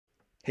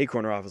Hey,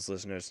 Corner Office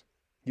listeners.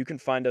 You can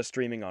find us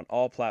streaming on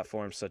all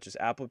platforms such as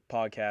Apple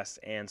Podcasts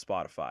and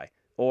Spotify.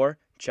 Or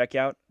check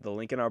out the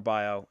link in our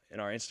bio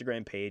and our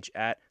Instagram page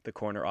at the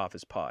Corner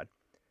Office Pod.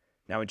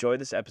 Now enjoy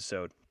this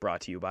episode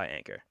brought to you by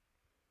Anchor.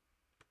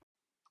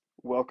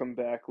 Welcome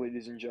back,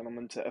 ladies and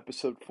gentlemen, to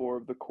episode 4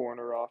 of the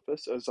Corner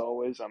Office. As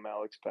always, I'm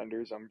Alex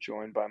Penders. I'm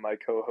joined by my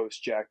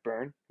co-host, Jack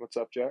Byrne. What's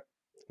up, Jack?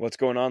 What's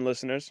going on,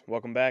 listeners?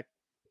 Welcome back.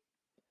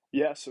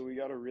 Yeah, so we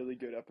got a really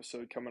good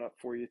episode coming up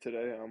for you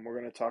today. We're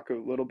going to talk a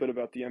little bit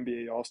about the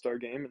NBA All-Star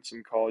Game and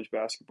some college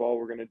basketball.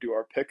 We're going to do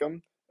our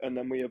pick'em, and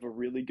then we have a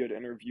really good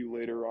interview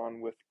later on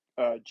with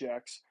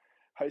Jack's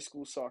high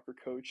school soccer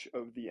coach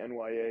of the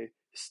NYA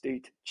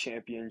State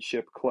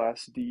Championship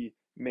Class D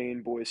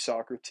Maine boys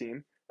soccer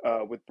team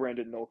with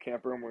Brandon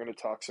Noltkamper, and we're going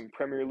to talk some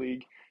Premier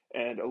League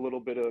and a little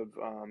bit of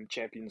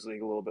Champions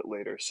League a little bit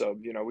later. So,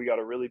 we got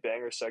a really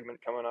banger segment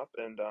coming up,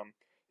 and,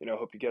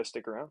 hope you guys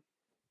stick around.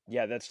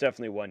 Yeah, that's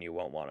definitely one you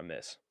won't want to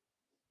miss.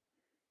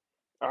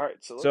 All right,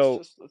 so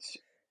So let's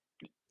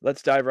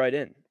let's dive right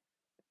in.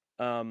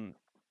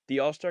 The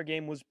All-Star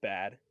game was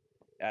bad,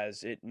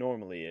 as it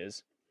normally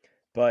is,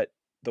 but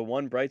the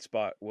one bright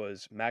spot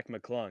was Mac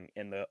McClung,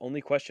 and the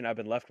only question I've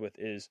been left with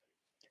is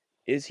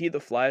he the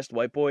flyest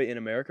white boy in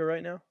America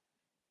right now?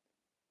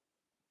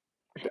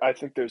 I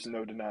think there's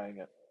no denying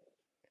it.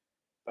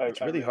 It's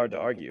I really really hard to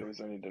don't think argue.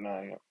 there's any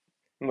denying it.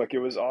 Look, it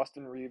was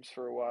Austin Reeves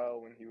for a while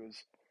when he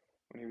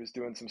was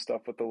doing some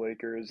stuff with the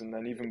Lakers, and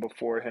then even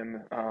before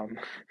him,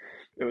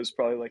 it was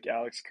probably like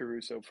Alex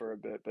Caruso for a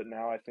bit. But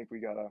now I think we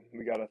gotta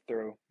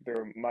throw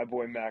my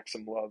boy Max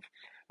some love.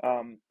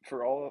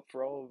 For all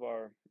of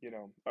our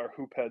our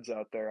hoop heads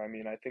out there. I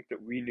mean, I think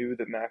that we knew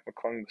that Mac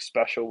McClung was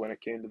special when it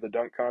came to the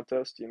dunk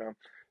contest.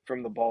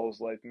 From the Balls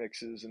Life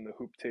mixes and the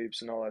hoop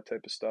tapes and all that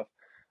type of stuff.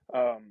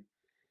 Um,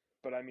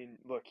 but I mean,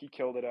 look, he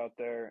killed it out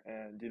there,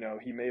 and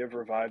he may have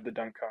revived the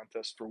dunk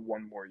contest for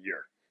one more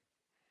year.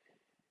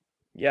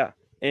 Yeah,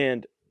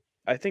 and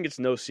I think it's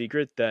no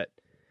secret that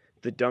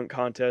the dunk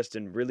contest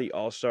and really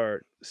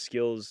All-Star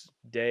Skills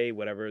Day,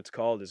 whatever it's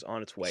called, is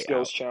on its way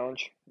Skills out.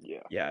 challenge,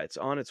 yeah. Yeah, it's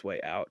on its way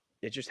out.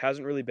 It just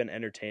hasn't really been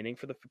entertaining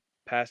for the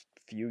past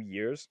few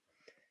years,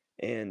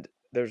 and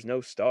there's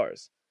no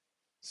stars.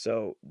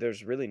 So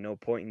there's really no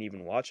point in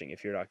even watching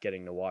if you're not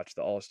getting to watch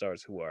the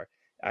All-Stars who are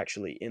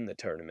actually in the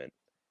tournament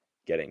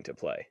getting to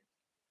play.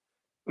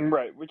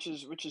 Right, which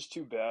is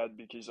too bad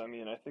because I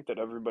mean I think that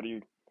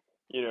everybody,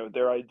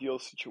 their ideal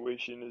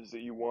situation is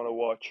that you want to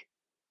watch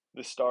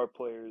the star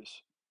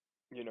players,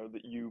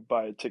 that you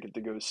buy a ticket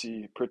to go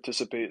see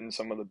participate in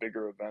some of the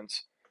bigger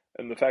events.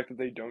 And the fact that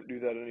they don't do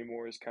that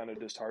anymore is kind of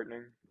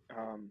disheartening.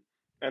 Um,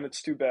 and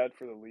it's too bad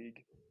for the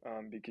league,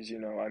 because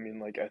I mean,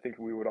 like I think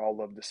we would all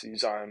love to see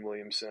Zion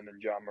Williamson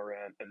and John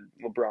Morant and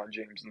LeBron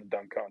James in the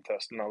dunk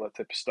contest and all that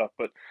type of stuff.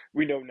 But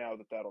we know now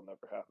that that'll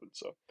never happen.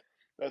 So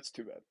that's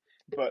too bad.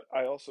 But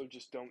I also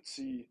just don't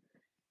see,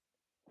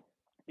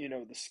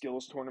 the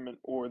skills tournament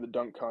or the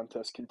dunk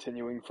contest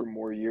continuing for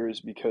more years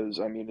because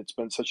I mean it's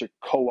been such a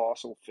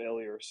colossal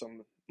failure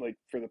some like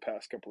for the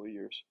past couple of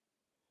years.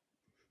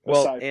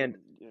 Well, Aside and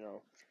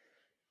from,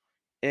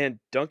 and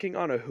dunking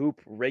on a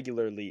hoop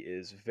regularly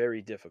is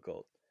very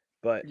difficult.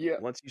 But yeah,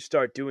 once you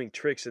start doing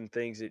tricks and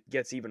things, it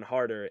gets even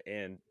harder,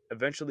 and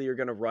eventually you're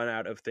going to run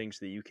out of things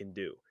that you can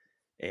do.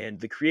 And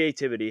the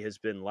creativity has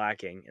been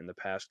lacking in the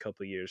past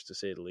couple of years, to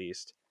say the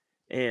least.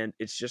 And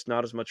it's just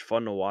not as much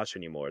fun to watch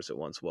anymore as it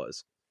once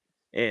was.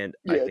 And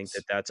I yeah, think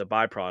that that's a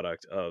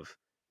byproduct of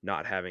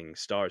not having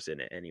stars in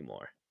it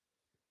anymore.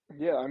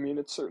 I mean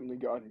it's certainly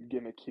gotten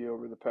gimmicky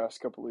over the past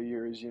couple of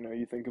years.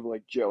 You think of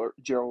like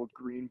Gerald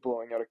Green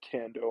blowing out a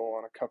candle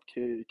on a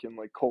cupcake and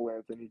like Cole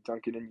Anthony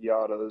dunking in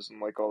Yadas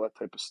and like all that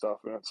type of stuff,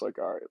 and it's like,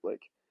 all right,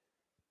 like,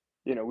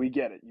 we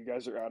get it. You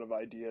guys are out of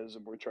ideas,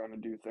 and we're trying to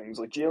do things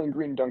like Jalen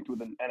Green dunked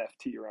with an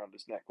NFT around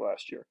his neck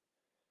last year.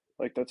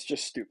 Like that's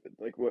just stupid.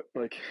 Like what?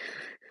 Like,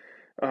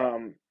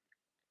 um.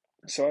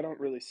 So I don't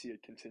really see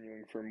it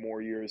continuing for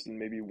more years than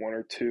maybe one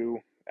or two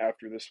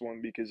after this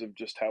one because of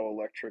just how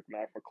electric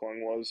Mac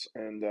McClung was,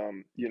 and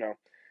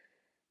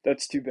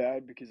that's too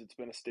bad because it's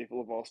been a staple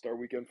of All Star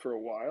Weekend for a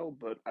while.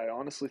 But I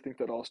honestly think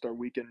that All Star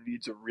Weekend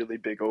needs a really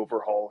big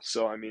overhaul.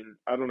 So I mean,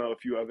 I don't know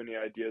if you have any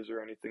ideas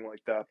or anything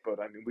like that, but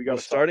I mean, we got Well,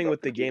 to talk starting about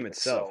with the the game game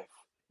itself, itself.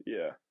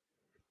 Yeah.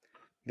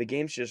 the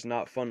game's just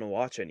not fun to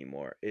watch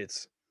anymore.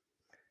 It's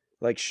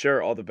like,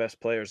 sure, all the best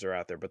players are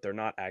out there, but they're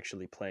not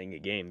actually playing a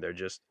game. They're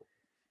just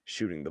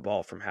shooting the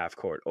ball from half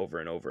court over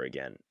and over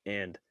again.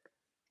 And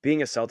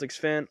being a Celtics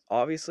fan,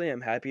 obviously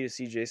I'm happy to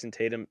see Jason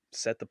Tatum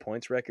set the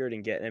points record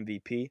and get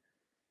MVP.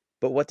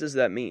 But what does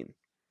that mean?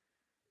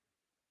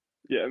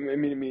 Yeah, I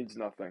mean, it means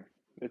nothing.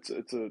 It's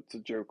a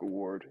joke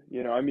award.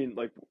 I mean,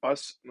 like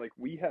us, like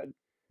we had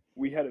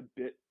a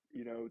bit,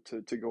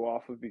 to go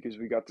off of because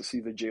we got to see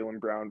the Jalen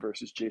Brown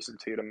versus Jason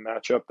Tatum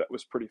matchup. That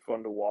was pretty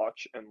fun to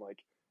watch, and like,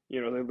 they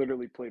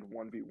literally played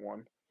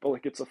 1v1, but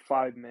like it's a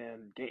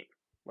five-man game.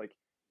 Like,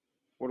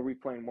 what are we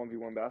playing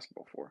 1v1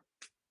 basketball for?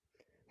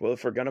 Well,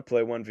 if we're going to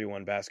play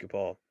 1v1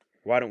 basketball,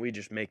 why don't we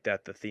just make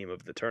that the theme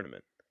of the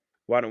tournament?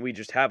 why don't we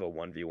just have a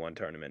 1v1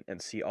 tournament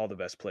and see all the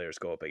best players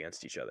go up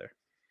against each other?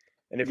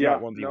 And if not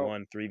Yeah, no,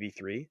 1v1,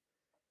 3v3?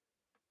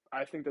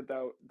 I think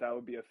that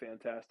would be a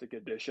fantastic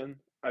addition.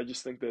 I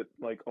just think that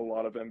like a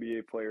lot of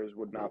NBA players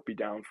would not be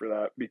down for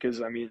that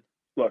because I mean,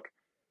 look,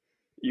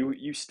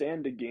 you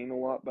stand to gain a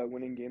lot by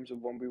winning games of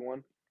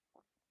 1v1,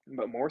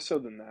 but more so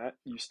than that,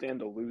 you stand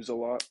to lose a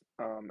lot.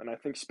 And I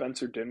think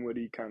Spencer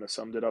Dinwiddie kind of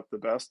summed it up the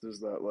best is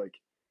that like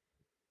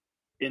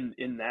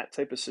in that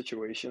type of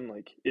situation,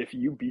 like if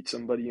you beat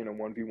somebody in a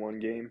 1v1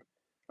 game,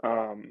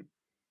 um,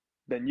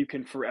 then you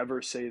can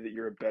forever say that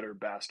you're a better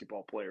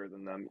basketball player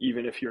than them,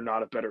 even if you're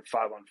not a better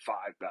 5-on-5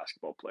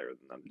 basketball player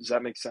than them. Does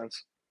that make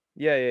sense?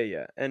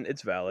 Yeah. And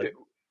it's It, valid.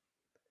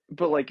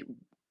 but like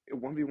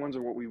 1v1s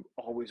are what we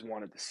always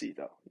wanted to see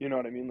though. You know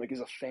what I mean? Like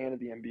as a fan of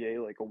the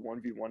NBA, like a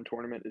 1v1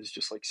 tournament is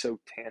just like so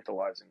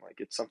tantalizing. Like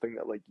it's something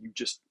that like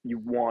you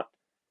want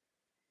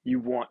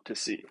to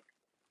see.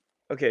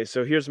 Okay,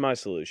 so here's my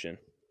solution.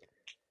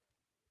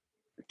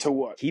 To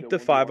what? Keep The the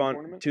 5 1v1 on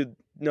tournament? to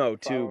no,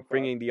 Five to on five?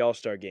 bringing the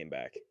All-Star game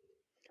back.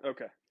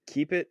 Okay.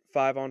 Keep it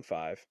 5 on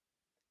 5.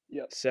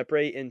 Yep.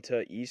 Separate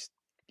into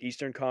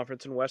Eastern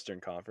Conference and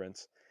Western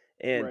Conference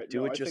and Right. do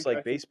No, it I just think I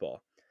like think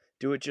baseball.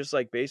 Do it just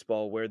like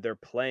baseball where they're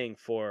playing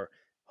for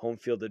home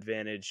field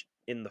advantage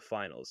in the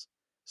finals.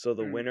 So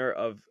the mm, winner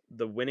of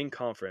the winning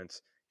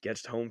conference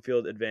gets home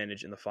field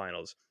advantage in the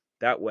finals.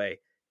 That way,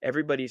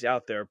 everybody's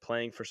out there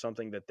playing for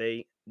something that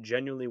they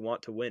genuinely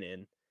want to win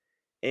in,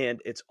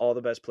 and it's all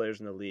the best players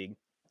in the league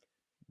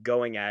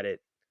going at it.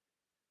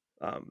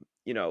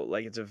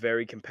 Like it's a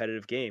very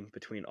competitive game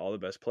between all the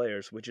best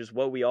players, which is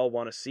what we all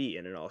want to see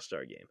in an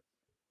all-star game.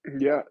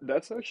 yeah,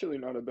 that's actually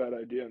not a bad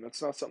idea, and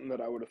that's not something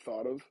that I would have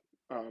thought of.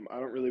 I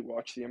don't really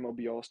watch the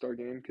MLB All-Star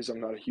Game because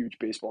I'm not a huge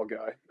baseball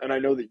guy, and I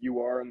know that you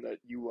are and that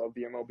you love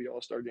the MLB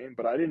All-Star Game,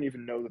 but I didn't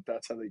even know that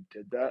that's how they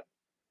did that.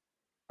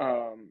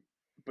 Um,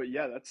 but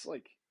yeah, that's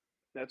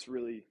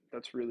really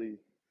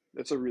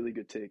that's a really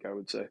good take, I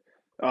would say.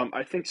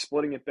 I think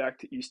splitting it back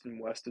to East and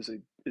West is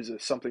a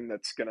something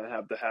that's gonna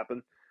have to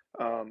happen.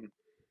 Um,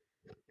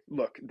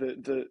 look,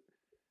 the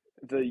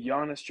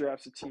Giannis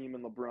drafts a team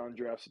and LeBron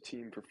drafts a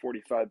team for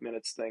 45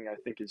 minutes thing, I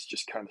think is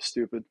just kind of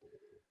stupid.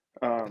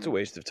 It's a Um,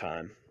 waste of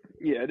time.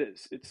 yeah, it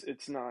is.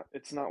 It's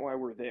not why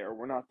we're there.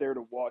 We're not there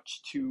to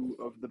watch two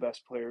of the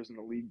best players in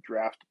the league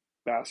draft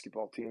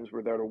basketball teams.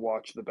 We're there to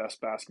watch the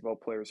best basketball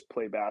players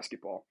play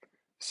basketball.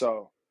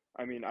 So,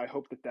 I mean, I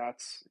hope that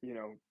that's,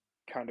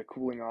 kind of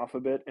cooling off a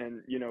bit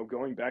and,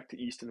 going back to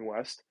East and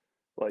West,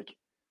 like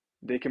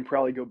they can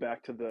probably go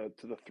back to the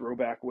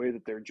throwback way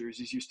that their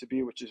jerseys used to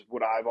be, which is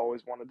what I've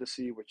always wanted to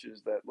see, which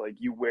is that like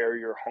you wear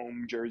your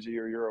home jersey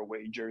or your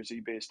away jersey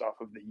based off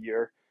of the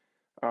year,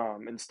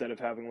 instead of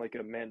having like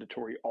a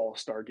mandatory All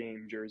Star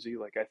game jersey.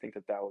 Like I think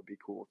that that would be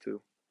cool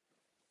too.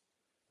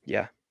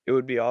 Yeah, it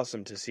would be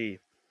awesome to see,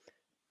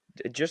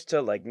 just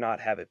to like not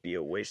have it be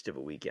a waste of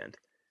a weekend.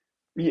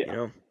 You Yeah,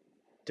 know,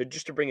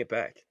 to bring it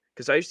back.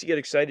 Because I used to get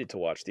excited to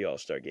watch the All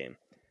Star game,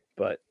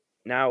 but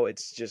now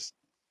it's just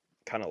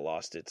kind of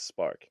lost its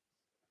spark.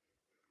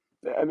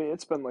 I mean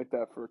it's been like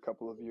that for a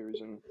couple of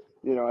years, and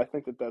I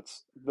think that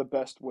that's the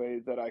best way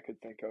that I could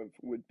think of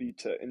would be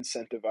to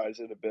incentivize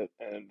it a bit,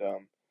 and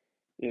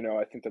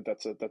I think that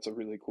that's a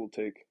really cool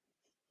take.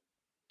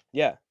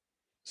 Yeah.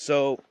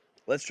 So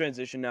let's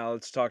transition now.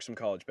 Let's talk some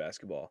college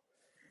basketball.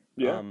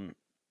 Yeah. Um,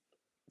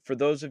 for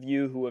those of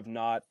you who have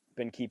not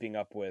been keeping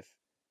up with,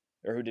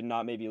 or who did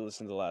not maybe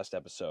listen to the last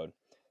episode,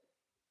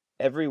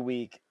 every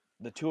week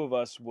the two of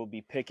us will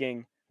be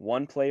picking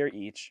one player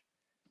each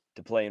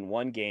to play in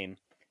one game,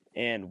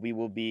 and we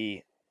will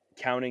be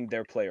counting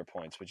their player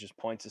points, which is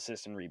points,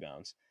 assists, and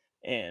rebounds.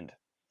 And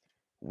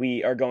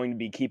we are going to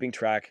be keeping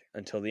track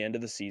until the end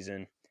of the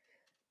season.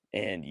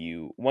 And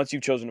once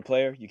you've chosen a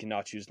player, you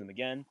cannot choose them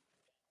again.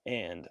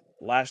 And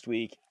last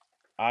week,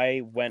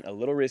 I went a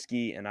little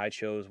risky and I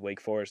chose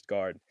Wake Forest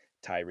guard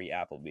Tyree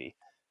Appleby,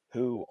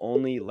 who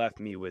only left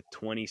me with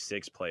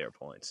 26 player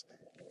points.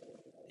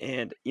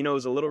 And, it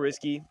was a little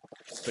risky,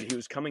 but he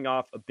was coming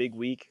off a big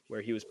week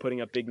where he was putting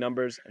up big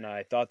numbers, and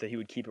I thought that he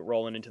would keep it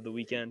rolling into the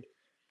weekend.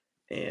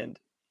 And,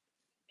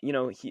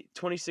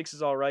 26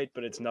 is all right,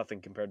 but it's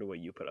nothing compared to what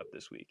you put up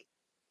this week.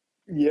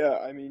 Yeah,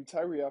 I mean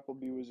Tyree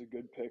Appleby was a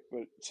good pick,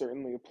 but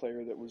certainly a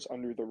player that was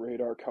under the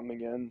radar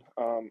coming in.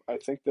 I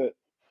think that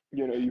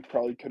you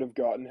probably could have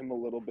gotten him a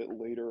little bit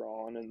later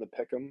on in the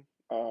pick'em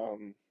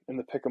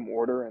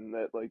order, and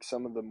that like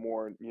some of the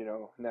more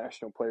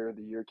National Player of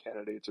the Year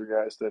candidates are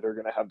guys that are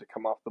going to have to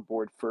come off the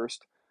board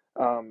first.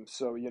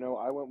 So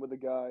I went with a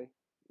guy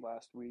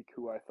last week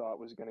who I thought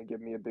was going to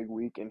give me a big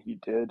week, and he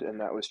did, and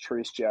that was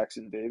Trace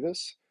Jackson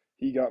Davis.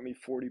 He got me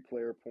 40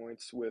 player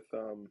points with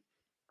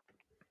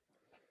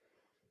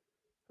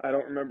I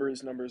don't remember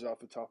his numbers off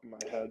the top of my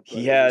head,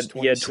 He but it was had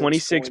he had 26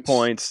 26 points,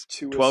 points,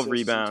 two 12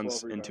 assists, and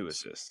 12 rebounds, and 2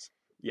 rebounds. assists.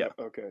 Yeah.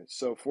 Okay,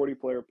 so 40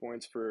 player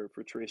points for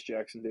Trace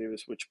Jackson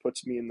Davis, which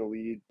puts me in the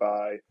lead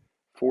by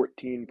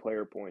 14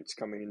 player points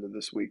coming into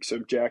this week. So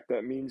Jack,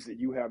 that means that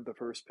you have the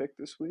first pick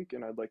this week,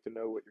 and I'd like to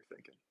know what you're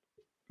thinking.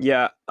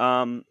 Yeah,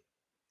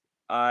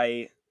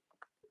 I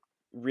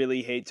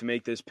really hate to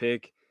make this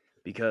pick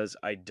because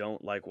I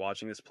don't like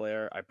watching this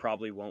player. I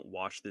probably won't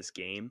watch this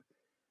game,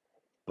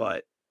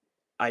 but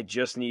I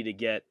just need to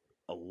get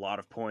a lot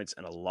of points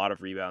and a lot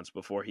of rebounds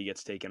before he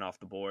gets taken off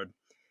the board.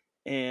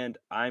 And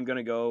I'm going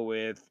to go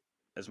with,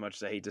 as much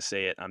as I hate to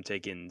say it, I'm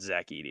taking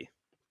Zach Edey.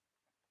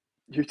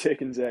 You're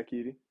taking Zach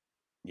Edey?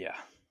 Yeah.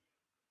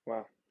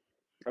 Wow.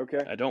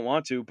 Okay. I don't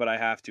want to, but I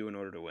have to in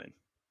order to win.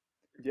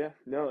 Yeah,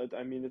 no,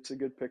 I mean it's a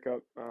good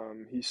pickup.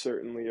 He's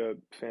certainly a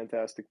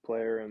fantastic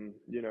player, and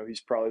he's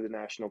probably the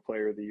national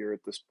player of the year at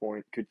this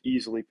point. Could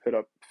easily put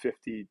up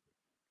 50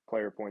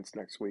 player points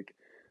next week.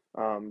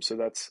 So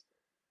that's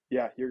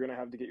yeah, you're gonna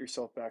have to get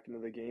yourself back into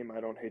the game.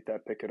 I don't hate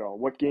that pick at all.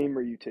 What game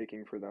are you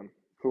taking for them?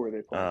 Who are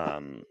they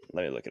playing?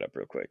 Let me look it up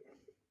real quick.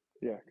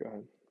 Yeah, go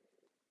ahead.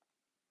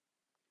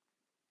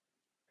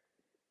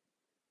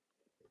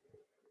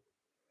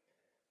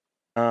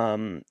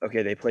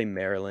 Okay, they play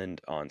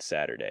Maryland on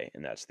Saturday,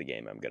 and that's the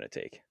game I'm gonna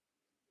take.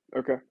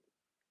 Okay.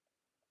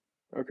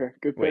 Okay.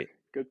 Good pick. Wait,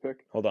 Good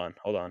pick. hold on.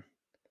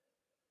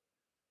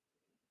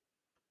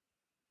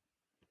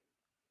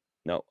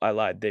 No, I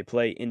lied. They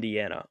play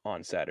Indiana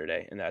on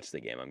Saturday, and that's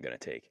the game I'm gonna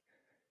take.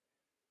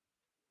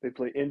 They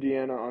play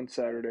Indiana on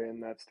Saturday,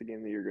 and that's the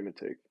game that you're gonna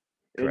take.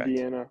 Correct.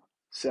 Indiana,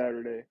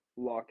 Saturday,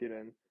 lock it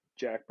in.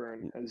 Jack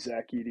Byrne has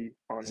Zach Edey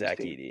on his Zach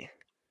team. Edey.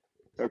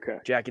 Okay.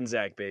 Jack and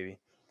Zach, baby.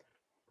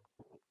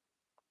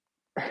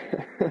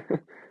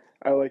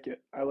 I like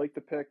it. I like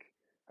the pick.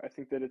 I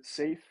think that it's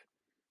safe,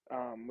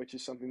 which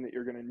is something that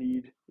you're going to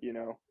need,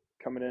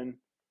 coming in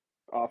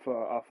off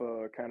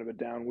a kind of a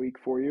down week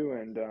for you.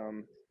 And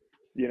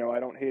I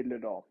don't hate it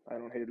at all. I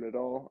don't hate it at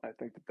all. I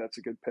think that that's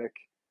a good pick.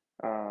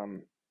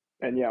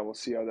 And yeah, we'll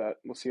see how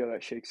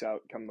that shakes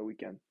out come the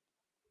weekend.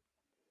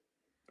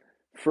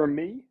 For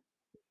me,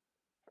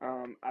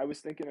 I was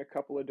thinking a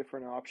couple of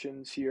different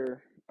options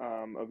here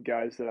of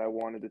guys that I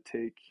wanted to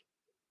take,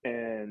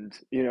 and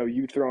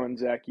you throwing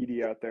Zach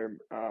Edey out there,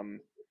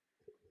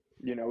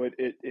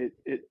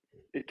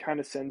 it kind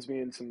of sends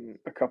me in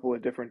a couple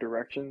of different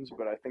directions,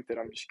 but I think that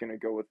I'm just going to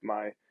go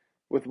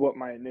with what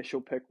my initial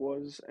pick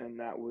was, and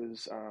that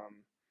was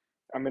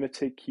I'm going to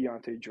take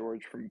Keontae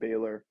George from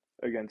Baylor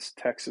against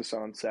Texas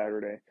on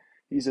Saturday.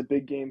 He's a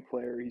big game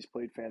player. He's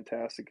played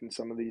fantastic in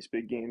some of these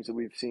big games that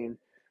we've seen,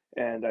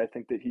 and I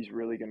think that he's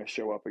really going to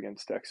show up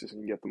against Texas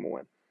and get them a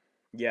win.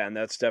 Yeah, and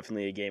that's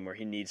definitely a game where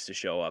he needs to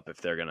show up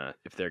if they're gonna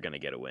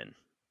get a win.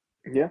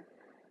 Yeah,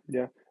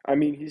 yeah. I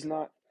mean, he's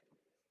not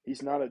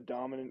a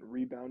dominant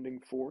rebounding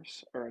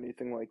force or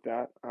anything like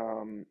that.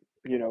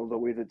 The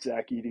way that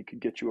Zach Edey could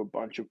get you a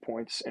bunch of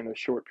points in a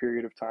short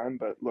period of time.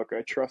 But look,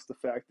 I trust the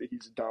fact that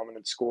he's a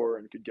dominant scorer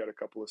and could get a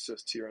couple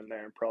assists here and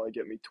there and probably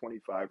get me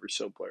 25 or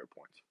so player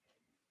points.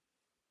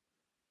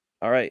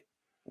 All right.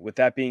 With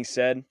that being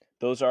said,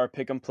 those are our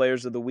pick'em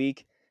players of the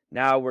week.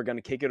 Now we're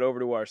gonna kick it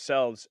over to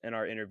ourselves and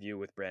our interview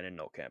with Brandon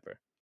Noltkamper.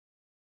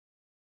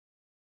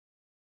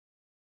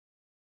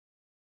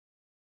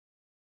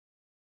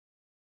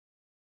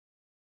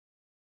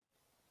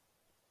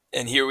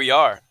 And here we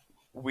are.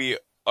 We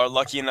are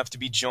lucky enough to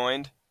be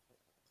joined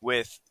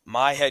with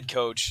my head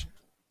coach,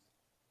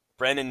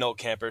 Brandon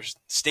Noltkamper,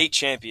 state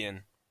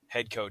champion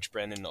head coach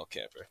Brandon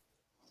Noltkamper.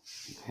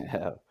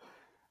 Yeah.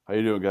 How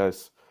you doing,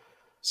 guys?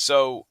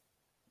 So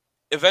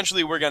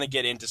eventually we're going to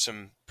get into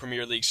some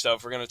Premier League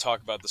stuff. We're going to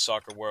talk about the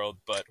soccer world,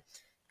 but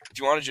if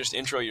you want to just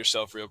intro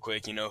yourself real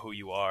quick, you know who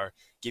you are,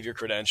 give your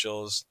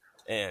credentials,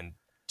 and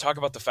talk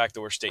about the fact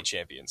that we're state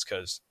champions,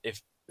 because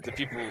if the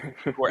people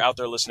who are out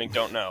there listening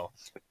don't know,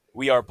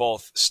 we are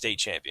both state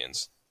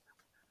champions.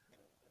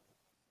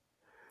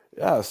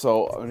 Yeah,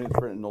 so my name's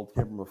Brandon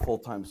Noltkamper. I'm a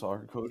full-time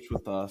soccer coach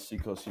with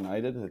Seacoast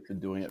United. I've been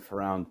doing it for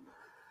around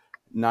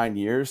 9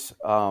 years.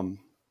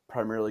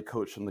 Primarily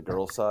coached on the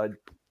girls' side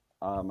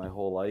my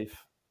whole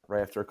life.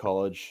 Right after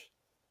college,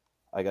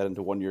 I got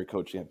into 1 year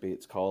coaching at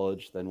Bates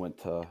College, then went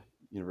to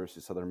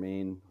University of Southern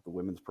Maine, the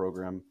women's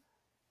program,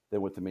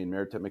 then went to Maine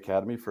Maritime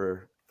Academy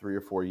for 3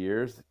 or 4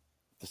 years.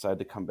 Decided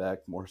to come back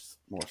more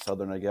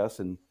southern, I guess,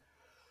 and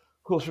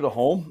closer to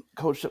home.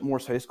 Coached at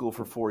Morse High School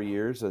for 4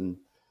 years, and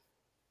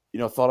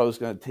thought I was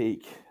going to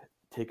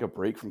take a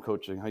break from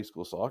coaching high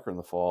school soccer in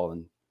the fall,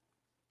 and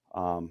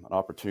an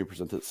opportunity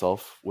presented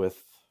itself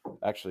with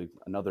actually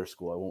another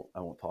school I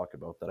won't talk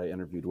about that I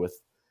interviewed with,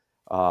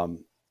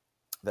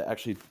 that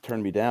actually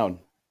turned me down.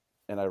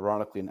 And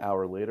ironically, an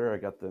hour later, I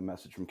got the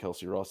message from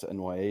Kelsey Ross at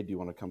NYA. Do you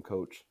want to come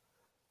coach,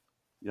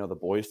 the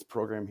boys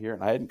program here?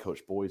 And I hadn't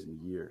coached boys in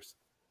years,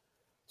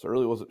 so I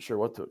really wasn't sure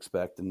what to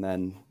expect. And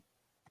then,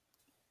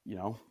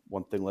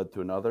 one thing led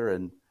to another,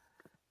 and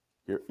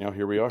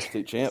here we are,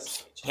 state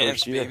champs.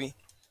 Champs, baby.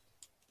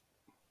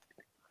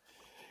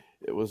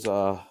 It was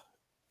a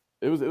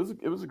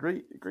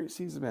great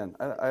season, man.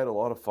 I had a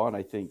lot of fun.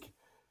 I think,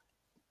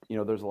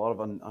 there's a lot of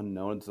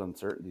unknowns and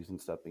uncertainties in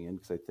stepping in,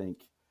 because I think,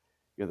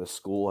 the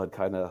school had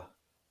kind of,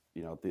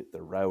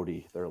 they're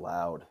rowdy, they're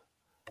loud.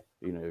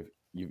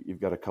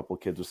 You've got a couple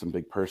of kids with some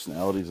big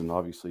personalities, and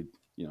obviously,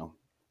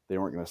 they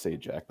weren't going to say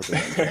Jack, but they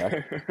were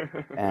Jack.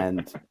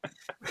 And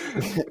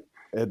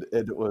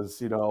it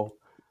was,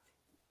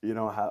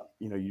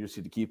 you just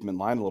need to keep them in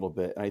line a little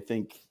bit. And I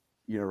think,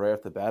 right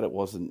off the bat, it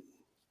wasn't,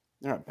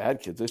 they're not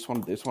bad kids. They just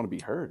want to be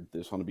heard. They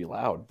just want to be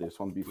loud. They just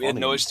want to be We had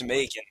funny. noise to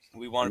make,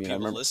 and we wanted I people to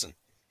remember listen.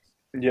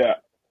 Yeah.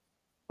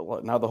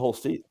 now the whole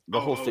state's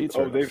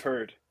heard they've us,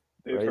 heard.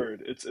 They've right?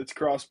 heard. It's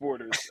cross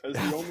borders. As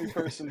the only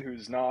person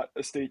who's not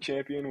a state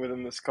champion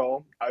within this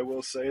call, I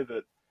will say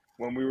that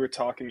when we were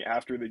talking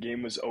after the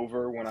game was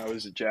over, when I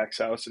was at Jack's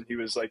house, and he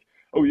was like,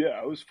 "Oh yeah,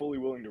 I was fully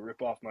willing to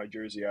rip off my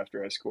jersey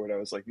after I scored." I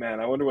was like, "Man,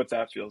 I wonder what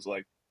that feels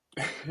like."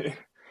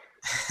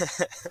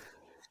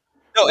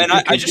 No, and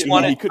I just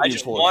want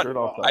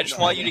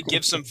you to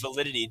give some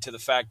validity to the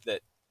fact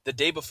that the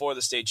day before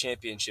the state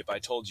championship, I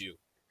told you,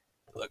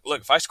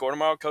 look, if I score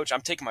tomorrow, Coach,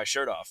 I'm taking my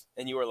shirt off.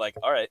 And you were like,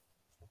 all right.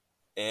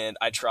 And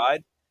I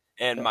tried,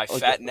 and my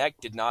fat neck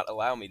did not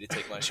allow me to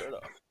take my shirt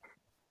off.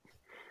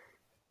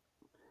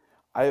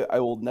 I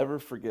will never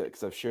forget,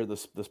 because I've shared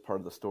this part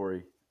of the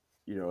story,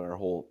 the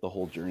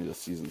whole journey this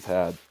season's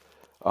had,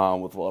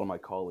 with a lot of my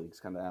colleagues,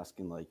 kind of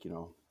asking, like,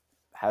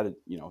 how did,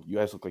 you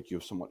guys look like you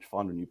have so much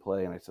fun when you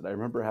play. And I said, I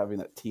remember having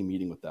that team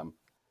meeting with them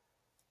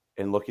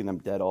and looking them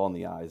dead all in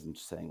the eyes and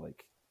just saying,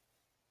 like,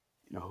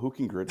 who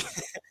can grit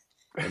it?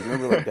 And I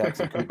remember, like, Dax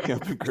and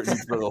gritting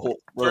for the whole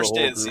first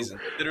day of the season,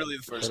 literally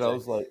the first day. I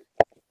was like,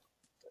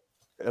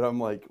 and I'm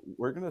like,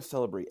 we're going to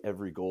celebrate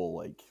every goal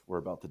like we're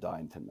about to die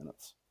in 10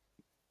 minutes.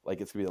 Like,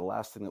 it's going to be the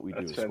last thing that we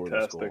do is score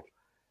this goal.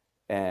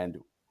 And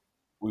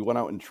we went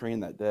out and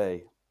trained that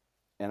day,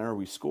 and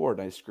we scored,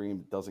 and I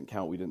screamed, "Doesn't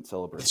count, we didn't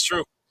celebrate." It's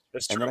true.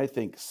 That's true. And then I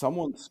think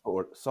someone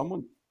scored,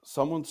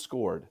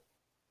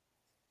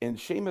 and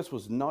Seamus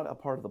was not a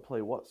part of the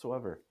play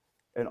whatsoever.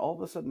 And all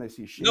of a sudden I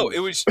see Seamus. No, it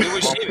was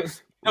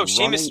Seamus. No,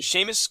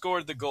 Seamus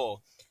scored the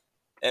goal.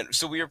 And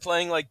so we were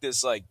playing like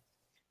this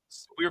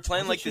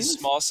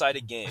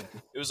small-sided game.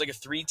 It was like a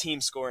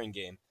 3-team scoring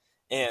game.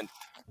 And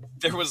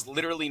there was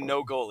literally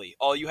no goalie.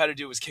 All you had to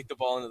do was kick the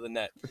ball into the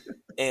net.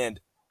 And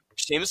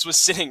Seamus was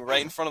sitting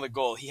right in front of the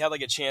goal. He had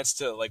like a chance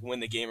to like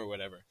win the game or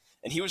whatever.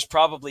 And he was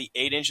probably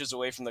 8 inches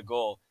away from the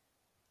goal,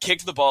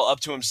 kicked the ball up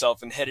to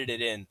himself and headed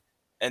it in.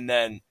 And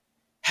then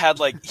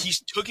he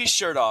took his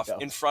shirt off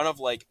in front of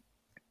like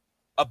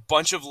a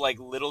bunch of like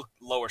little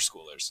lower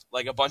schoolers,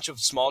 like a bunch of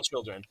small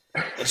children,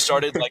 and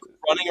started like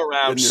running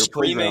around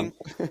screaming,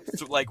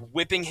 like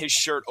whipping his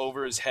shirt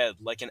over his head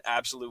like an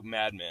absolute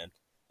madman.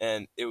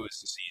 And it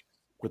was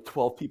with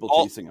 12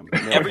 people chasing him.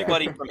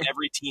 Everybody from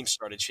every team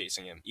started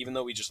chasing him, even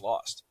though we just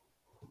lost.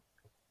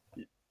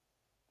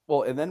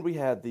 Well, and then we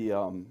had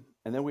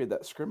that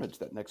scrimmage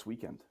that next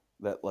weekend,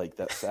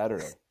 that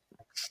Saturday.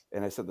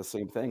 And I said the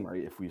same thing,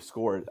 right? If we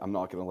scored, I'm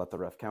not going to let the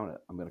ref count it.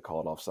 I'm going to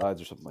call it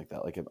offsides or something like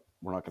that. Like,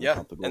 we're not going to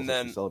count the goals. And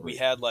then we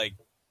had like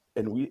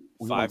we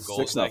 5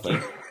 goals that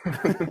game.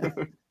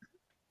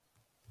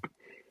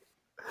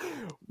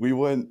 We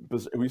ran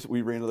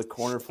to the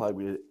corner flag.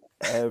 We did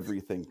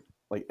everything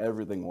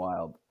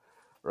wild,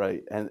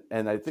 right? And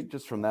I think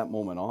just from that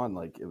moment on,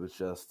 like, it was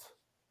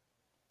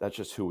that's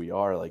just who we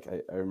are. Like,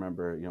 I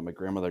remember, my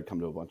grandmother had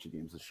come to a bunch of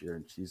games this year,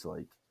 and she's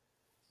like,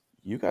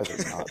 "You guys are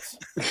nuts."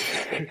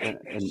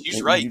 and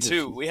she's right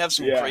too. We have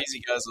some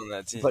crazy guys on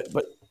that team.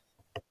 But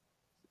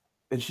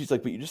and she's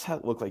like, "But you just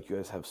look like you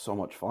guys have so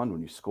much fun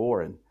when you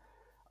score." And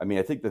I mean,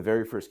 I think the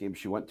very first game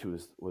she went to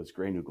was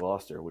Grey New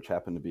Gloucester, which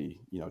happened to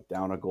be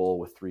down a goal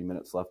with 3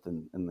 minutes left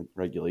in the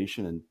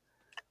regulation, and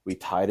we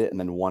tied it and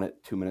then won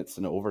it 2 minutes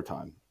into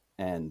overtime.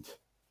 And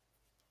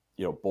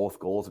both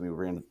goals. I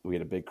mean, we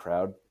had a big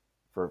crowd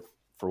for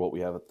what we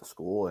have at the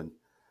school, and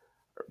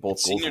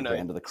both goals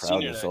ran to the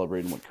crowd and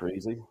celebrated and went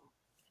crazy.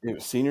 It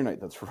was senior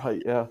night. That's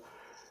right. Yeah.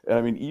 And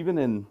I mean,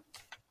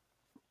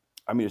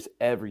 just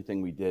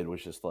everything we did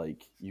was just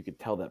like, you could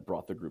tell that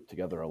brought the group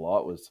together a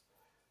lot, was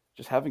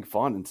just having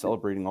fun and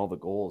celebrating all the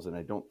goals. And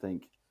I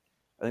think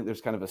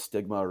there's kind of a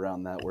stigma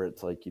around that where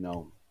it's like,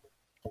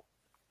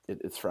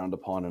 it's frowned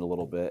upon in a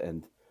little bit.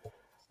 And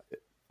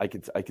I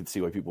could see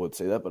why people would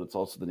say that, but it's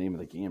also the name of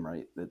the game,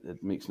 right?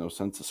 It makes no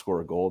sense to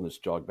score a goal and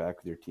just jog back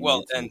with your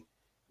teammates and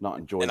not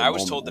enjoy the moment. And I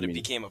was told that it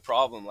became a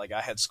problem. Like,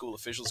 I had school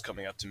officials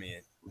coming up to me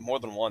more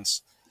than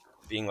once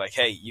being like,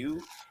 "Hey,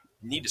 you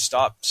need to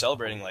stop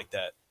celebrating like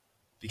that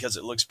because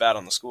it looks bad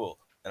on the school."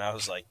 And I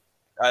was like,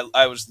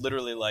 I was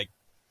literally like,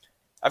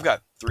 I've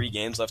got 3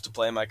 games left to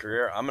play in my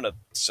career. I'm going to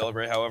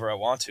celebrate however I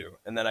want to.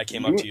 And then I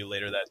came up to you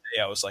later that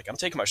day. I was like, I'm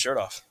taking my shirt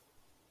off.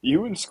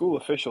 You and school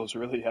officials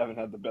really haven't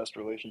had the best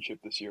relationship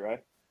this year,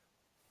 right?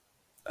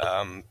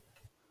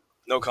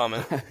 No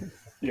comment.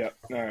 Yeah.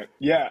 All right.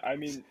 Yeah. I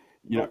mean,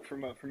 look,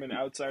 from an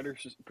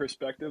outsider's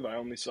perspective, I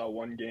only saw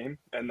one game,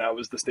 and that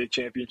was the state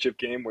championship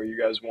game where you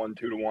guys won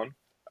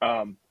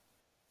 2-1.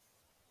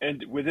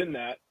 And within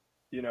that,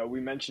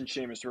 we mentioned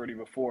Seamus already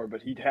before,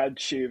 but he had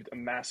shaved a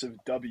massive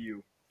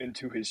W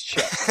into his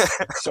chest.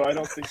 So I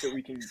don't think that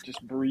we can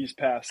just breeze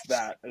past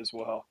that as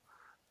well.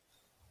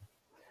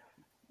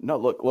 No,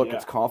 look,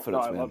 it's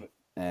confidence, man. Love it.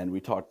 And we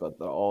talked about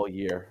that all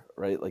year,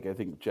 right? Like, I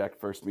think Jack,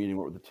 first meeting,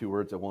 what were the 2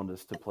 words I wanted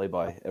us to play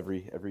by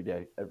every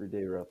day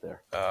we're out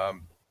there?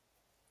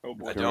 Oh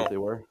boy, I don't. What they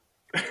were?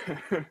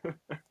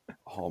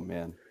 Oh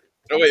man,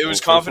 Oh wait, it Well, was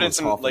first one was confidence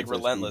and like confidence.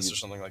 relentless or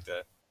something like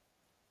that.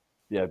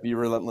 Yeah, be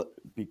relentless,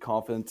 be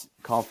confident,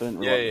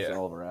 relentless in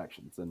all of our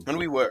actions. And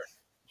we were.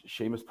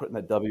 Seamus putting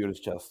that W in his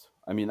chest.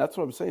 I mean, that's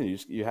what I'm saying.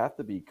 You have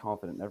to be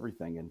confident in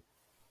everything, and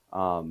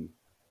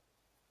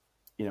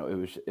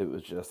it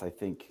was just, I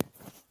think,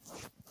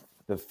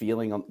 the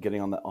feeling on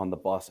getting on the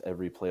bus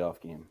every playoff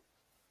game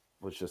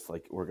was just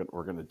like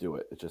we're gonna do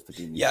it. It's just the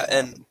game needs to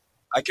and happen.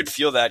 I could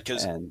feel that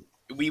because And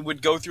we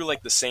would go through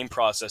like the same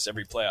process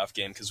every playoff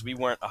game because we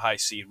weren't a high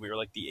seed. We were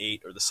like the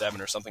 8 or the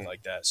 7 or something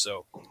like that.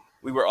 So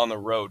we were on the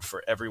road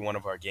for every one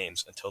of our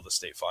games until the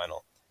state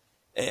final.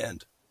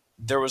 And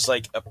there was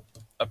like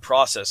a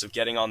process of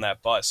getting on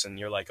that bus, and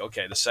you're like,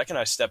 okay, the second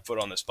I step foot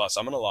on this bus,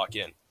 I'm gonna lock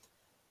in,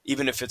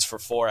 even if it's for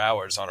 4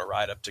 hours on a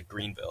ride up to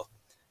Greenville.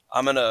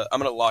 I'm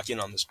gonna lock in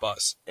on this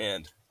bus,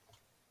 and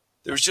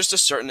there was just a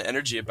certain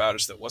energy about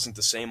us that wasn't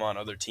the same on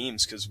other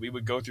teams because we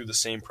would go through the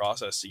same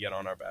process to get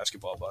on our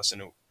basketball bus,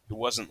 and it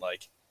wasn't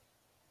like,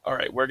 all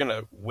right, we're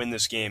gonna win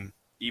this game,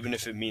 even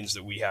if it means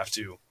that we have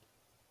to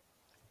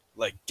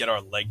like get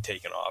our leg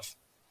taken off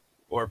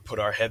or put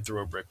our head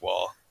through a brick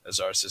wall, as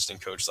our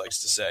assistant coach likes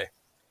to say.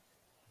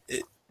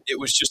 It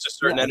was just a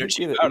certain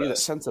energy about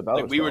us. Sense about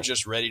like us, we were though.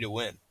 just ready to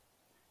win.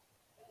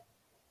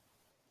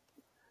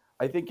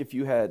 I think if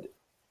you had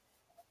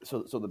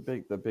so the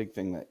big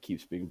thing that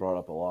keeps being brought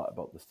up a lot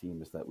about this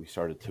team is that we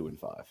started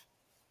 2-5,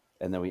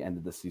 and then we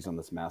ended the season on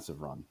this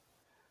massive run.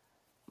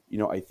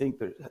 I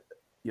think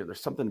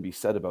there's something to be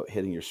said about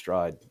hitting your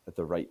stride at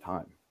the right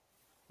time.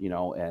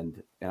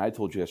 And I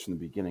told you guys from the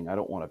beginning, I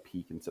don't want to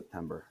peak in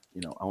September.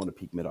 I want to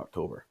peak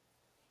mid-October,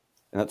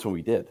 and that's when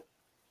we did.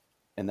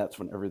 And that's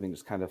when everything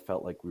just kind of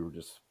felt like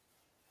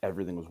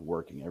everything was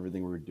working,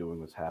 everything we were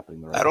doing was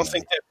happening the right way. I don't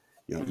think that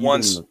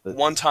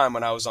one time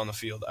when I was on the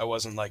field, I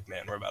wasn't like,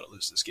 man, we're about to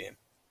lose this game.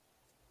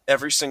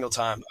 Every single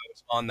time I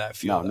was on that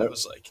field, I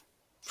was like,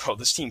 bro,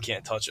 this team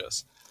can't touch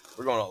us.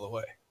 We're going all the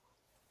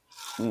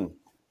way.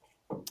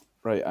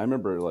 Right. I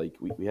remember like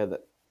we had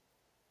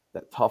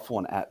that tough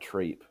one at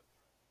Trape.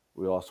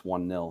 We lost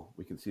 1-0.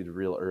 We conceded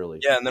real early.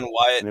 Yeah, and then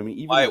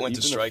Wyatt went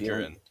to striker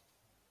and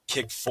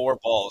kicked 4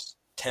 balls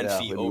 10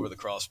 feet over the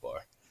crossbar.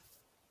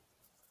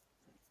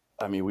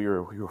 I mean, we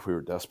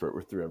were desperate.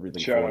 We threw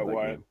everything Shout forward out that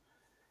Wyatt. game.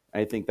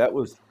 And I think that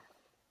was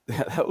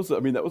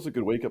a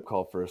good wake up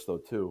call for us though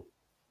too.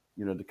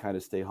 To kind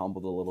of stay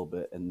humbled a little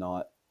bit and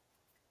not,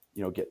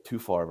 get too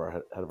far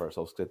ahead of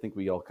ourselves. Because I think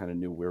we all kind of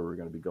knew where we were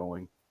going to be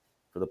going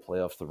for the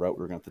playoffs, the route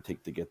we were going to have to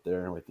take to get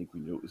there. And I think we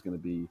knew it was going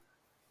to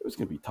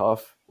be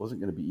tough. It wasn't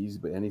going to be easy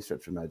by any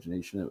stretch of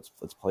imagination.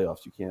 It's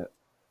playoffs. You can't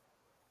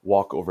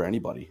walk over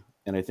anybody.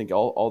 And I think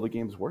all the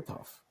games were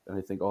tough. And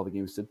I think all the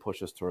games did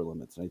push us to our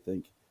limits. And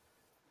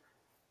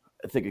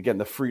I think again,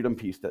 the freedom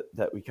piece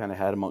that we kind of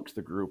had amongst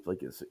the group,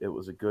 like it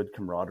was a good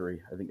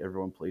camaraderie. I think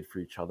everyone played for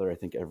each other. I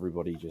think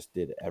everybody just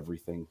did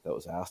everything that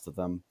was asked of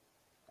them.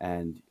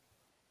 And,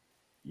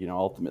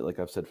 ultimately, like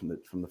I've said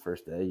from the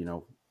first day,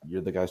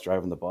 you're the guys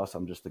driving the bus.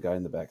 I'm just the guy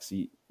in the back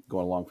seat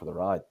going along for the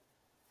ride.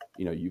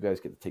 You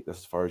guys get to take this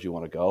as far as you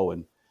want to go.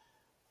 And,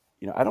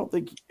 I don't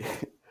think, I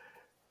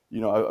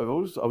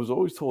was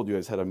always told you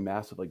guys had a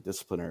massive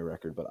disciplinary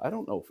record, but I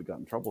don't know if we got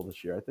in trouble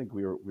this year. I think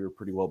we were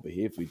pretty well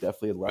behaved. We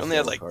definitely had less. We only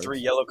had like 3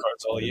 yellow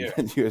cards all year.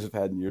 And you guys have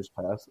had in years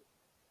past.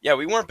 Yeah,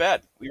 we weren't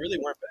bad. We really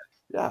weren't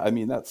bad. Yeah, I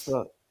mean that's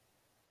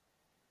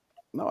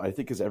no. I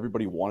think because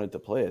everybody wanted to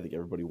play. I think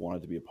everybody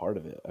wanted to be a part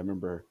of it. I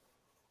remember,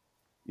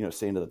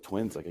 saying to the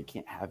Twins, I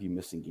can't have you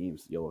missing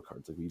games, yellow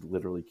cards. We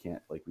literally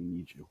can't. We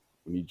need you.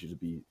 We need you to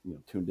be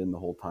tuned in the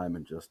whole time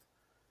and just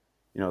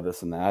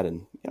this and that.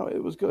 And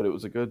it was good. It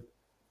was a good.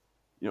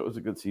 It was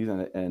a good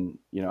season, and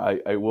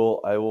I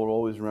will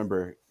always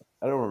remember.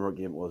 I don't remember what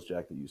game it was,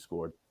 Jack, that you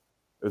scored.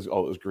 It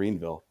was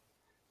Greenville,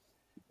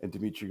 and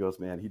Dimitri goes,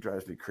 "Man, he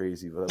drives me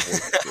crazy, but that boy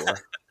can score."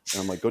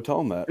 And I'm like, "Go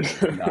tell him that."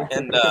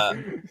 And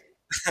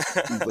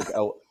he's like,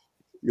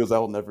 he goes, "I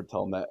will never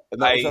tell him that."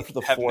 And that was after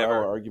the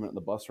 4-hour argument in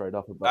the bus ride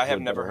up. About I have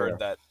never heard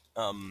that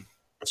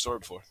story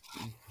before.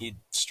 He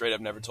straight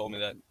up never told me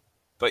that.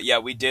 But yeah,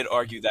 we did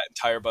argue that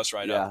entire bus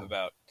ride up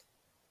about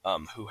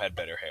who had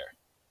better hair.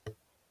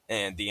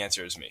 And the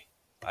answer is me.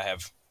 I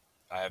have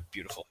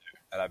beautiful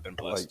hair, and I've been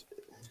blessed.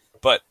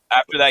 But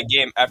after that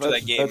game,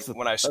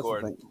 when I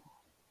scored,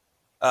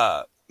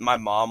 my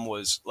mom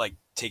was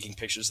taking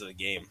pictures of the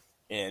game,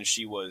 and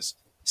she was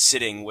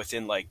sitting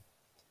within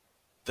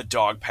the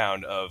dog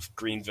pound of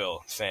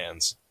Greenville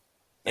fans,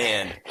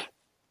 and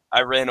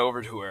I ran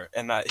over to her,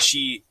 and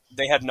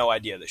they had no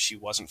idea that she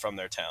wasn't from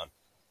their town,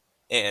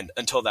 and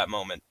until that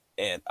moment,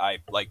 and I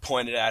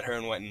pointed at her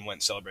and went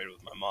and celebrated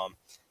with my mom.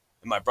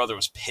 And my brother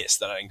was pissed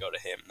that I didn't go to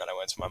him, and then I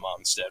went to my mom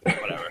instead.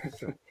 Whatever.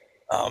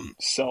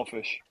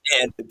 Selfish.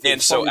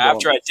 And so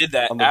after I did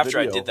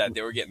that,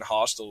 they were getting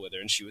hostile with her,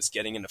 and she was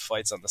getting into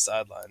fights on the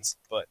sidelines.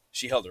 But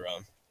she held her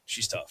own.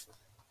 She's tough.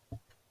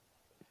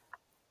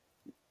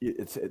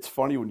 It's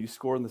funny when you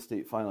score in the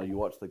state final. You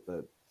watch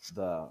the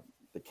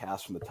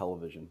cast from the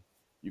television.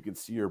 You can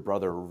see your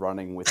brother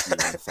running with you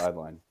on the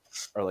sideline.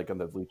 are like on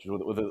the bleachers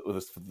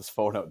with this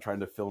phone out trying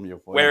to film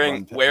you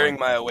wearing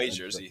my away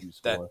jersey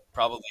that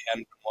probably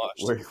hadn't been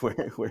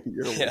washed. Wearing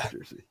your away Yeah.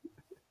 jersey.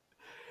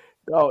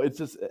 No, it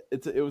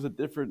was a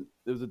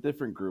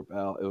different group,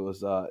 Al. It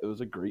was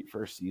a great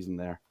first season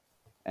there,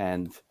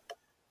 and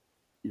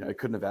I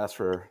couldn't have asked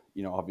for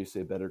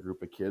obviously a better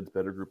group of kids,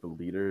 better group of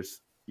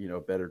leaders,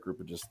 better group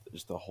of just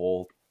a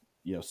whole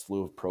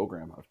slew of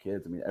program of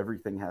kids. I mean,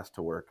 everything has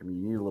to work. I mean,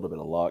 you need a little bit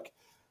of luck,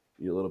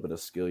 you need a little bit of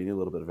skill, you need a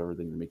little bit of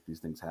everything to make these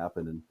things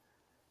happen.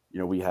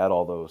 And we had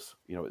all those.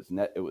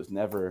 It was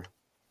never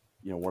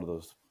one of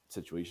those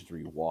situations where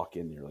you walk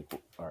in and you're like,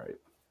 all right,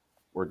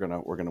 we're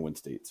gonna win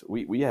states.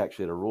 We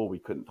actually had a rule we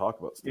couldn't talk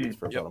about states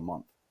for about a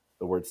month.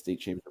 The word state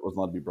championship wasn't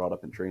allowed to be brought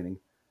up in training.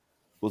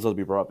 It was allowed to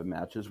be brought up in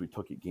matches. We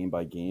took it game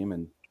by game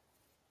and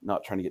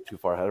not trying to get too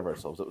far ahead of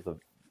ourselves. It was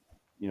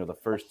the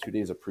first 2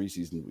 days of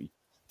preseason.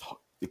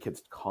 The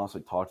kids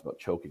constantly talked about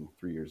choking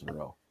 3 years in a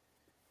row,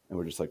 and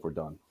we're just like, we're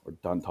done. We're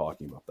done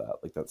talking about that.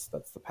 Like that's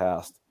the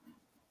past.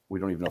 We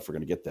don't even know if we're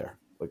going to get there.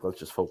 Like, let's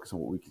just focus on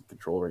what we can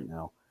control right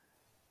now.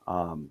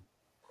 And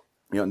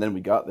then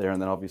we got there,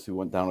 and then obviously we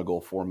went down a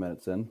goal 4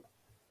 minutes in. Came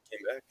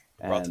back,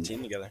 brought the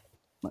team together.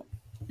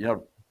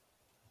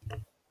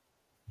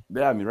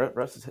 Yeah, I mean,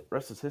 rest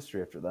is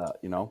history after that.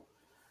 It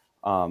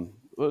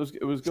was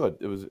good.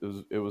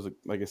 It was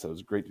like I said, it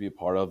was great to be a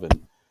part of.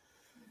 And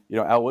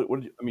Al, what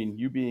did you, I mean,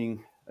 you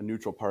being a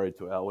neutral party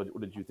to Al, what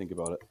did you think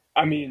about it?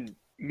 I mean,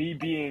 me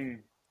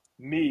being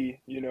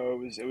me,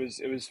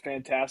 it was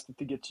fantastic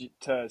to get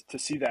to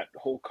see that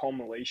whole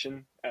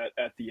culmination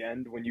at the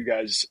end when you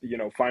guys,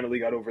 finally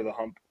got over the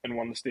hump and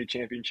won the state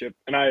championship.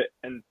 And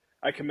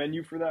I commend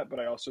you for that, but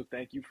I also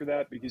thank you for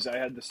that because I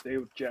had to stay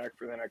with Jack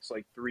for the next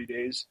 3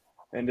 days.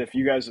 And if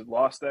you guys had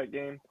lost that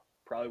game,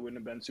 probably wouldn't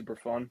have been super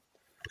fun.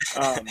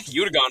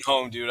 You'd have gone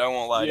home, dude. I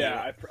won't lie to you.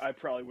 Yeah, I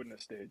probably wouldn't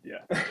have stayed.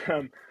 Yeah.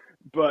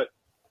 But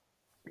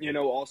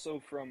also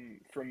from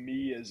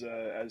me as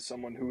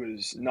someone who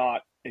is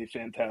not a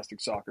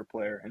fantastic soccer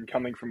player and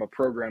coming from a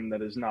program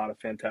that is not a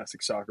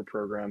fantastic soccer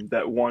program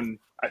that won,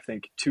 I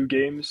think, 2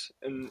 games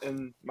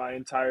in my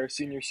entire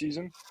senior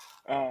season.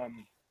 I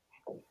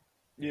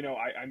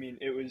mean,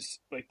 it was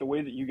like the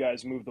way that you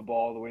guys moved the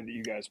ball, the way that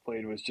you guys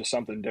played was just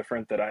something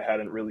different that I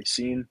hadn't really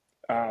seen.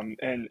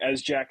 And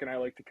as Jack and I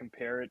like to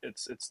compare it,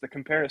 it's the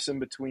comparison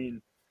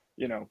between,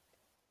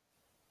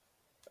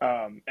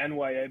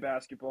 NYA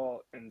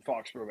basketball and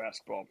Foxborough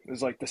basketball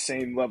is like the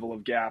same level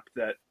of gap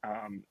that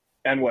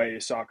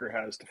NYA soccer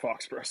has to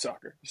Foxborough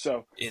soccer.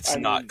 So it's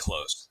not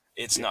close.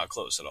 It's not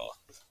close at all.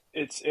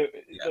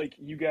 Like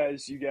you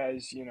guys, I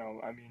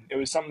mean, it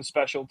was something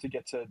special to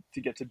get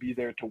to be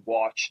there to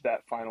watch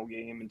that final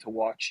game and to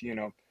watch,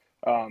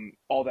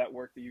 all that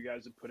work that you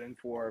guys have put in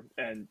for,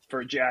 and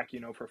for Jack,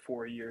 for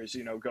 4 years,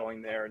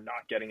 going there and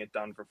not getting it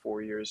done for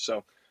 4 years.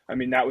 So, I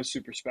mean, that was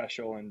super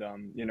special. And,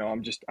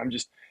 I'm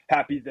just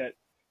happy that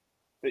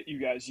you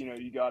guys,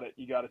 you got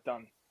it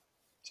done.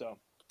 So.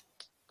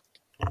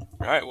 All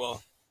right.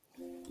 Well,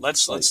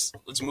 let's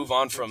move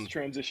on from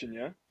transition.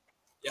 Yeah.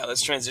 Yeah,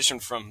 let's transition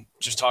from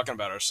just talking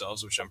about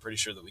ourselves, which I'm pretty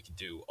sure that we could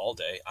do all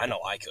day. I know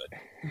I could.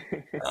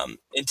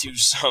 Into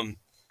some,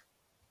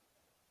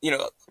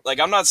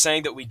 I'm not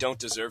saying that we don't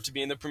deserve to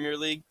be in the Premier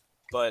League,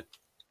 but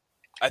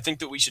I think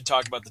that we should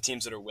talk about the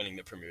teams that are winning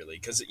the Premier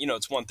League because,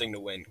 it's one thing to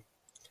win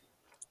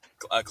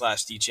a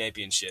Class D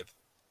championship,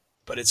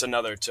 but it's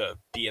another to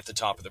be at the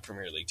top of the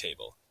Premier League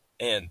table.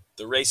 And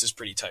the race is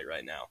pretty tight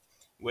right now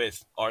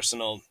with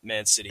Arsenal,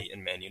 Man City,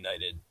 and Man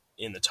United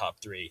in the top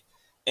 3.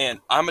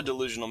 And I'm a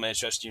delusional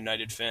Manchester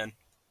United fan.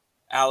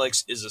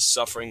 Alex is a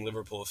suffering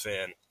Liverpool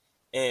fan.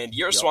 And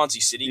you're a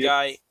Swansea City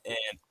guy.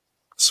 And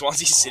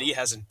Swansea City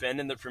hasn't been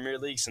in the Premier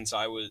League since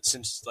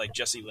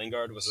Jesse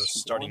Lingard was a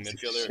starting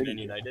midfielder at Man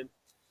United.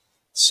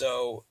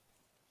 So,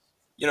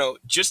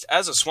 just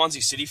as a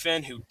Swansea City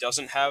fan who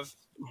doesn't have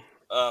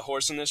a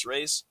horse in this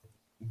race,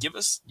 give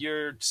us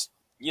your,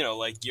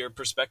 your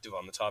perspective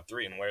on the top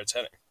 3 and where it's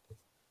heading.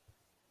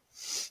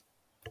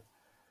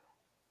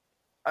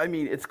 I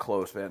mean, it's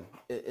close, man.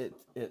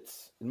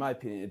 It's in my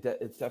opinion,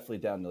 it's definitely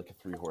down to like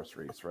a 3-horse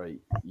race, right?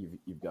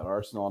 You've got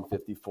Arsenal on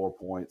 54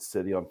 points,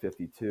 City on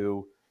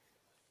 52,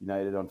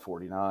 United on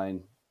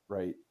 49,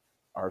 right?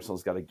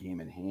 Arsenal's got a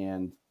game in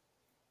hand.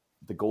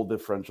 The goal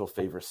differential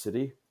favors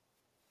City.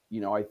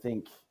 I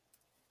think,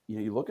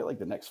 you look at like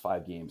the next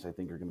 5 games, I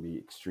think are going to be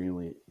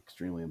extremely,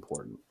 extremely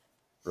important,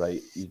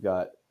 right? You've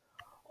got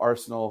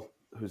Arsenal,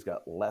 who's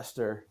got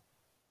Leicester,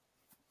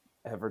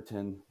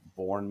 Everton,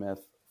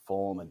 Bournemouth,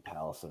 Fulham, and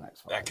Palace the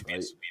next 5. That could be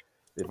right? sweet.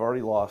 They've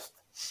already lost.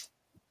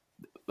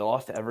 They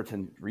lost to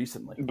Everton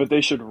recently, but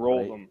they should roll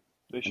right? them.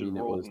 They should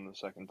roll them the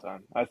second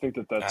time. I think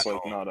that's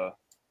like not a.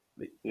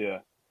 Yeah.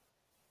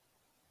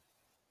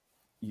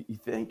 You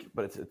think,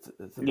 but it's a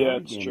it's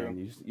game, true. man.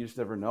 You just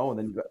never know. And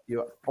then you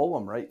got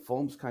Fulham, right?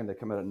 Fulham's kind of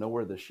come out of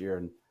nowhere this year,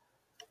 and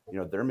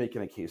they're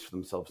making a case for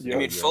themselves. I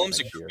mean, Fulham's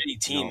a gritty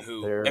team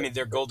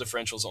their goal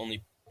differential is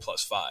only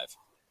 +5,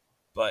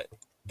 but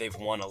they've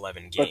won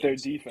 11 games. But their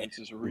defense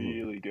is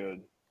really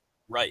good.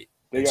 Right.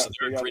 They got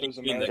they're a gritty those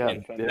team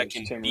that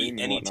can beat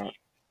any team.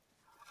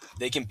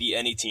 they can beat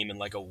any team in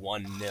like a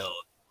 1-0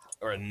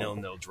 or a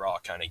 0-0 draw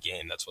kind of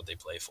game. That's what they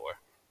play for.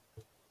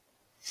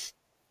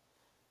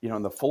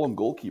 And the Fulham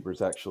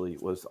goalkeepers actually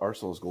was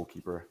Arsenal's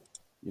goalkeeper.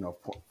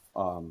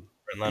 Leno.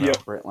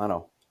 Yep. Brent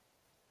Leno.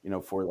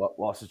 Before he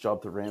lost his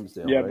job to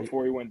Ramsdale, Yeah, right?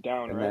 before he went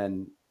down, And right?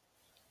 then,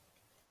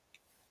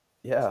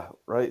 yeah,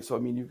 right. So I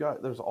mean,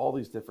 there's all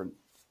these different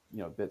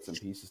bits and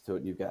pieces to it.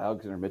 And you've got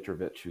Alexander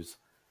Mitrovic, who's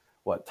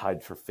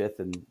tied for fifth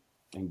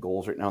in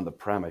goals right now in the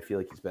Prem. I feel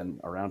like he's been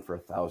around for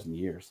 1,000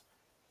 years,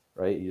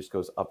 right? He just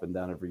goes up and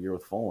down every year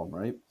with Fulham,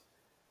 right?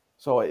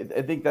 So I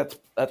think that's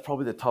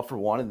probably the tougher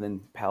one. And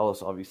then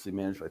Palace, obviously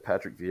managed by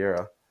Patrick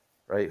Vieira,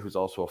 right, who's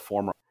also a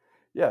former.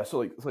 Yeah,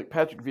 so like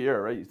Patrick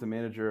Vieira, right? He's the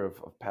manager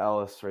of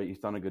Palace, right? He's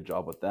done a good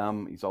job with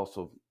them. He's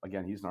also,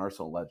 again, he's an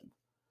Arsenal legend,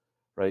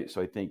 right?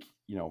 So I think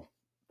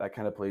that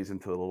kind of plays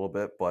into it a little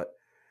bit. But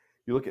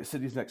you look at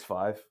City's next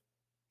five,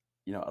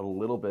 a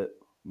little bit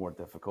more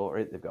difficult,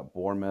 right? They've got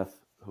Bournemouth,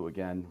 who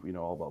again, we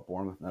know all about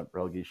Bournemouth in that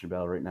relegation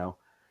battle right now.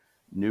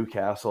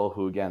 Newcastle,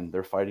 who again,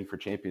 they're fighting for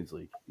Champions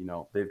League.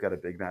 They've got a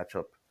big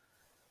matchup,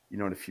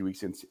 in a few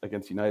weeks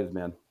against United,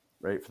 man,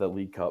 right, for that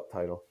League Cup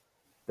title.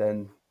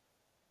 Then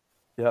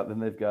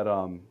they've got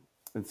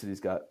and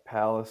City's got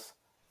Palace,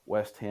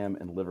 West Ham,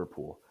 and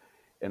Liverpool.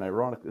 And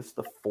ironically, this is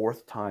the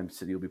fourth time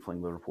City will be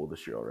playing Liverpool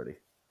this year already.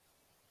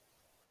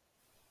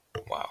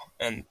 Wow.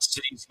 And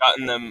City's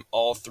gotten them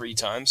all 3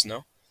 times,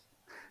 no?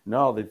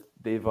 No, they've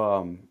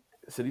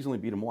City's only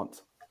beat them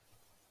once.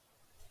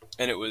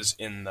 And it was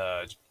in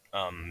the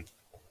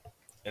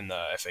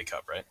FA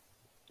Cup, right?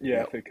 Yeah,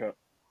 Yep. FA Cup.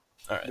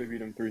 All right. They beat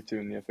them 3-2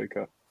 in the FA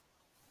Cup.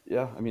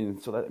 Yeah,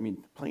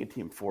 playing a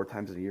team 4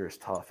 times a year is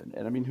tough. And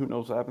I mean, who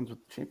knows what happens with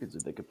the Champions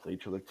League? They could play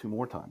each other 2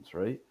 more times,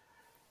 right?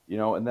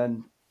 And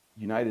then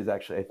United is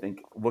actually, I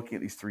think, looking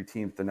at these 3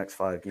 teams, the next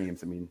 5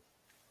 games, I mean,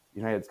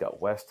 United's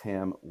got West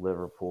Ham,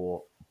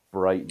 Liverpool,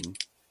 Brighton,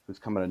 who's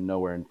coming out of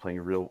nowhere and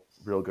playing real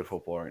good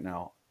football right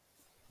now.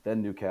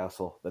 Then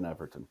Newcastle, then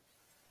Everton.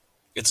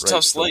 It's a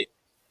tough slate.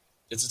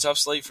 It's a tough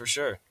slate for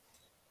sure.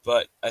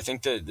 But I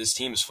think that this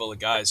team is full of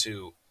guys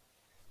who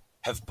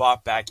have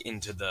bought back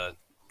into the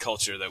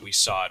culture that we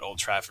saw at Old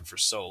Trafford for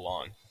so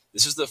long.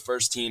 This is the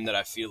first team that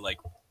I feel like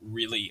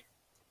really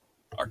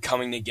are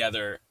coming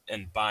together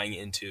and buying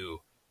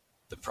into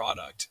the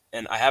product.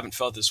 And I haven't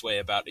felt this way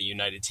about a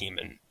United team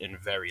in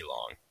very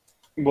long.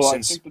 Well,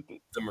 since I think that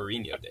the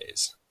Mourinho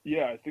days.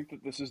 Yeah, I think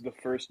that this is the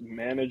first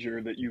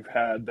manager that you've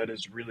had that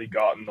has really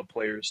gotten the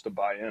players to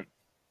buy in.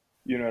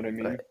 You know what I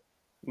mean? Right.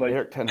 Like,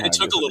 Eric Ten Hag It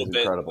took a little is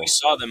bit. incredible.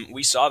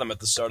 We saw them at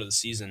the start of the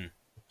season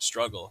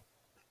struggle,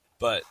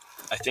 but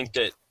I think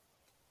that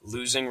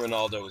losing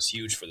Ronaldo was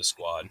huge for the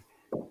squad,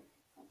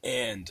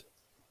 and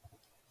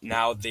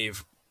now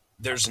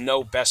there's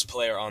no best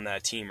player on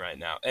that team right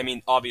now. I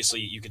mean,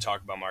 obviously you could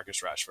talk about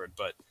Marcus Rashford,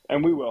 but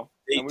and we will.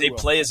 they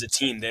play as a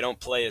team. They don't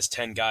play as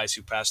 10 guys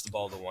who pass the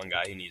ball to one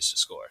guy who needs to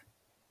score,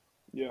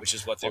 Yeah. which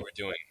is what they were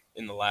doing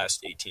in the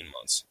last 18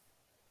 months.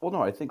 Well,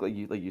 no, I think like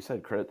you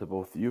said, credit to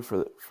both of you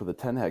for the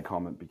Ten Hag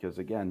comment, because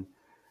again,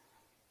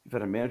 you've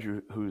had a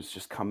manager who's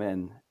just come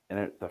in and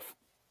it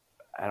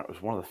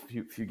was one of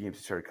the few games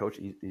he started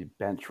coaching. He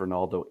benched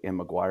Ronaldo and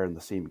Maguire in the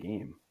same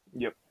game.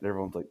 Yep. And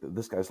everyone's like,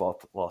 this guy's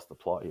lost the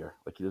plot here.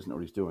 Like, he doesn't know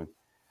what he's doing.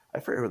 I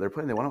forget who they're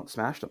playing. They went out and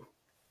smashed him.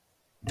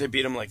 They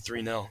beat him like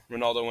 3-0.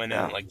 Ronaldo went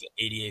in like the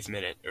 88th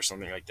minute or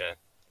something like that.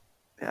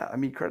 Yeah, I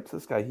mean, credit to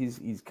this guy.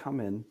 He's come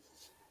in.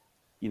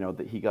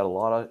 That he got a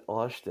lot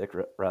of shtick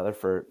rather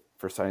for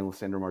signing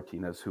Lisandro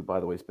Martinez, who,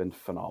 by the way, has been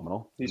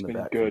phenomenal. He's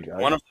been good.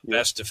 One of the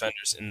best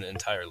defenders in the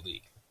entire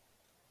league.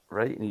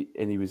 Right,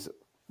 and he was,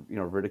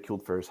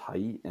 ridiculed for his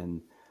height,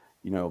 and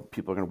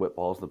people are going to whip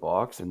balls in the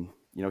box, and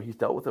he's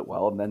dealt with it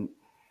well, and then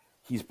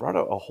he's brought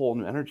out a whole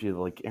new energy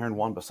like Aaron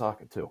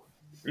Wan-Bissaka too.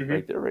 Mm-hmm.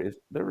 Right, they're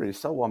ready to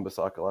sell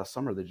Wan-Bissaka last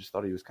summer. They just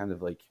thought he was kind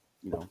of like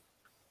wasn't.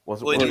 Well,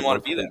 he didn't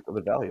want to be there.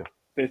 The value.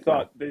 They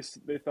thought they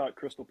thought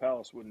Crystal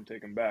Palace wouldn't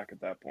take him back at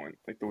that point,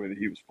 like the way that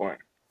he was playing.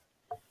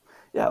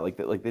 Yeah,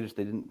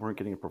 they weren't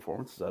getting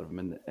performances out of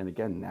him, and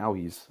again now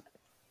he's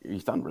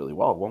done really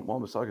well.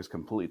 Wan-Bissaka's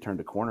completely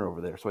turned a corner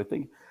over there. So I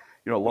think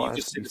a lot.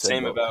 You could say the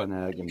same about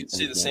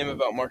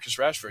about Marcus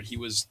Rashford. He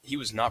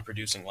was not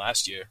producing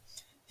last year.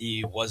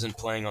 He wasn't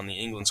playing on the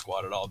England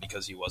squad at all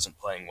because he wasn't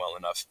playing well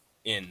enough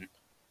in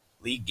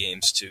league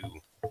games to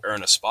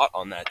earn a spot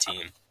on that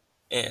team,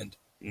 and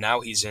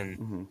now he's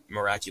in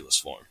miraculous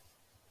form.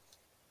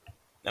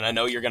 And I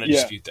know you're going to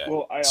dispute that.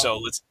 Well,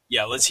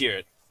 let's hear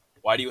it.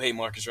 Why do you hate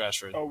Marcus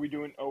Rashford? Oh, we're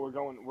going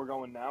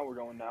now. We're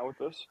going now with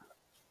this.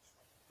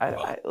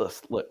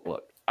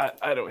 Look.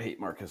 I don't hate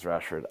Marcus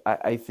Rashford.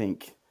 I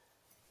think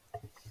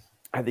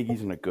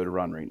he's in a good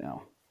run right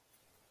now.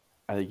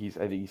 I think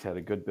he's had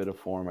a good bit of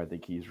form. I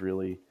think he's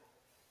really,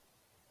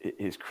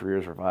 his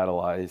career's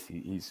revitalized.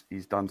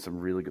 He's done some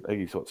really good. I think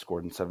he's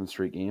scored in 7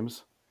 straight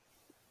games.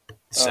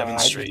 7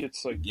 straight. I think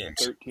it's like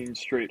games. 13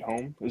 straight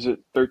home. Is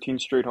it 13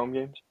 straight home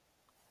games?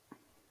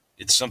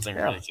 It's something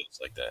ridiculous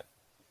like that.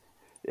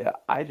 Yeah,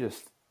 I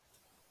just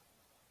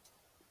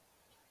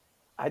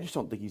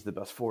don't think he's the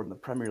best forward in the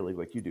Premier League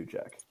like you do,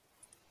 Jack.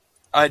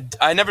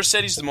 I never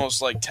said he's the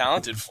most like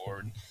talented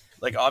forward.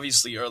 Like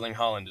obviously Erling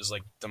Haaland is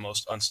like the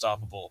most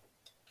unstoppable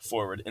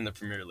forward in the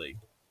Premier League,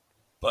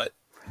 but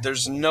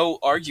there's no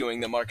arguing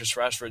that Marcus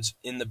Rashford's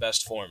in the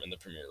best form in the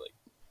Premier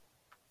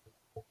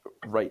League.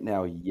 Right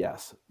now,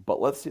 yes,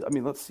 but let's see. I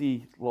mean, let's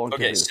see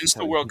longevity. Okay, since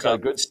the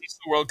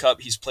World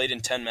Cup, he's played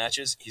in 10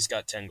 matches. He's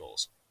got 10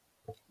 goals.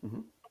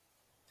 Mm-hmm.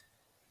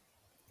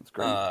 That's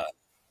great.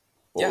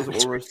 Yeah,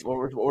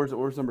 What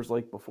were his numbers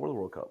like before the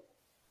World Cup?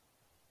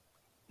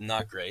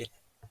 not great.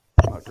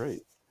 Not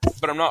great.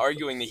 But I'm not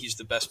arguing that he's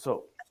the best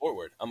So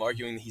forward. I'm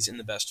arguing that he's in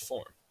the best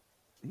form.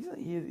 he's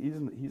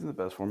in the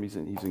best form. He's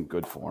in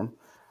good form,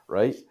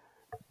 right?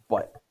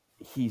 But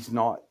he's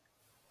not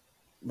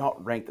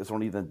ranked as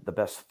only the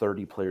best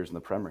 30 players in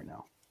the Prem right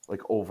now.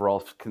 Like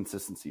overall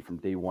consistency from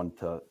day one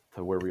to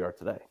where we are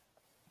today.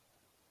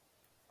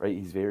 Right?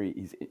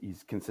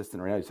 He's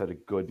consistent right now. He's had a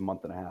good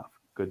month and a half,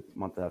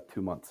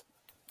 2 months,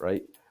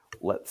 right?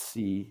 Let's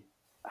see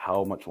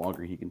how much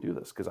longer he can do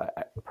this, because I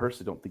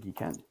personally don't think he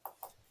can.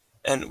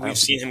 And we've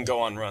seen him go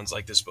on runs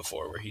like this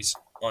before where he's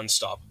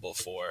unstoppable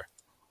for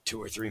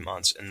 2 or 3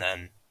 months and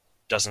then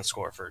doesn't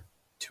score for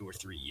 2 or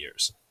 3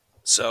 years.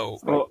 So,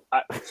 Well,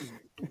 I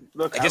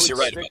guess you're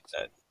right about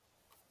that.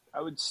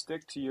 I would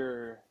stick to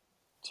your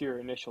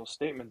initial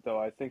statement, though.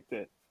 I think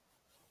that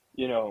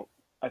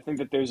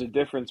there's a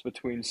difference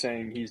between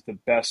saying he's the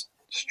best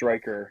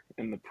striker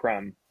in the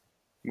Prem,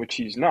 which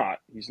he's not.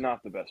 He's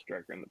not the best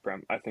striker in the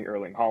Prem. I think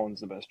Erling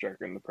Haaland's the best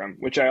striker in the Prem,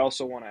 which I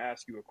also want to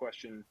ask you a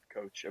question,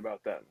 Coach,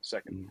 about that in a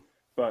second.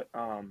 But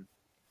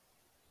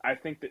I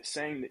think that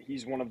saying that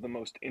he's one of the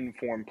most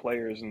informed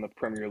players in the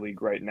Premier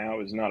League right now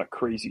is not a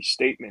crazy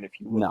statement if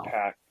you look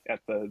back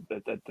at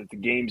the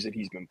games that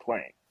he's been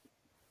playing.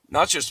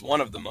 Not just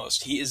one of the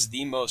most. He is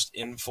the most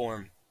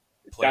informed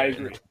player. I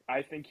agree.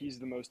 I think he's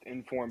the most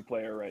informed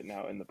player right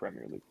now in the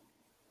Premier League.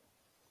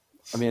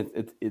 I mean,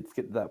 it's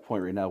getting to that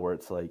point right now where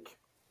it's like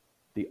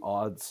the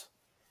odds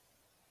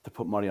to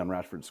put money on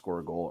Rashford to score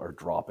a goal are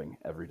dropping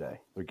every day.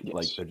 They're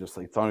just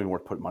like, it's not even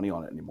worth putting money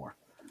on it anymore.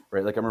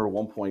 Right? Like I remember at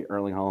one point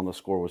Erling Haaland, the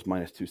score was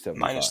minus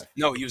 275.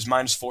 No, he was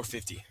minus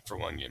 450 for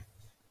one game.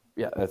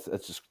 Yeah,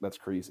 that's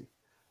crazy.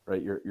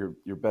 Right?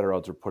 Your better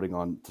odds are putting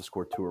on to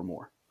score 2 or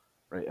more,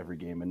 right, every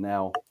game. And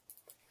now,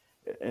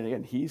 and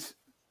again, he's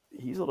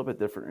a little bit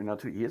different right now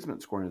too. He hasn't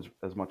been scoring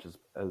as much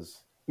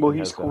as well,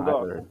 he's cooled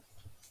off.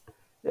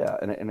 Yeah,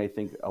 and I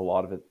think a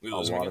lot of it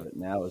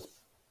now is.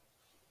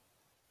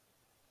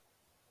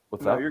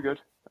 What's that? No, you're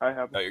good. I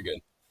have. No, you're good.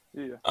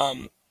 Yeah.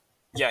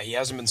 Yeah, he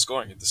hasn't been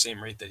scoring at the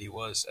same rate that he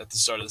was at the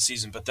start of the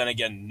season. But then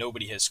again,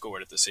 nobody has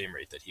scored at the same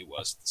rate that he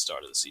was at the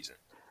start of the season.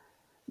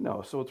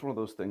 No, so it's one of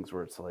those things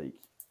where it's like,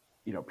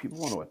 people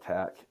want to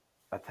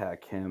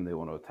attack him. They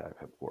want to attack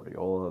Pep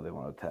Guardiola. They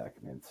want to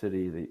attack Man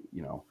City.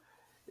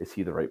 Is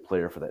he the right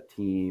player for that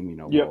team?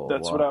 Yep,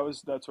 that's what I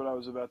was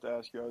about to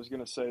ask you. I was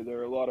going to say there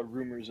are a lot of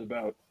rumors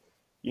about,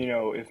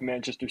 if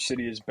Manchester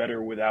City is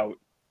better without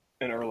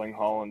an Erling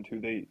Haaland,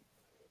 who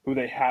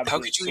they have. How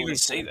could you even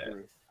say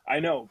that? I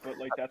know, but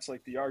that's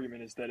the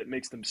argument is that it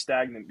makes them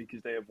stagnant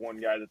because they have one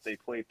guy that they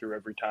play through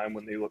every time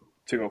when they look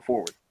to go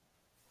forward.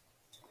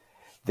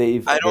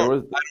 I don't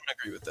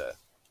agree with that.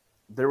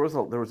 There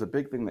was a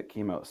big thing that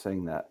came out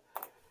saying that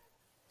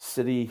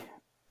City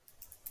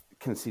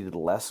conceded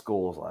less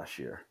goals last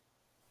year,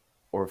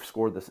 or have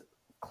scored this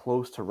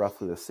close to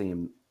roughly the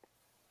same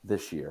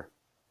this year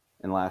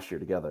and last year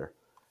together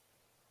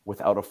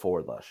without a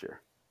forward last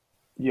year.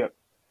 Yep.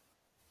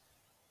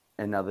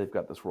 And now they've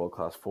got this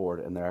world-class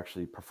forward, and they're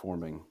actually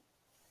performing.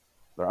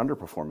 They're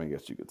underperforming, I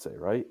guess you could say,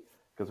 right?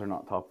 Because they're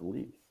not top of the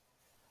league.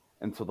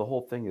 And so the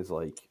whole thing is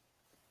like,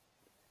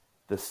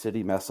 does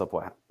City mess up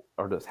or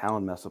does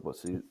Haaland mess up what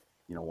City,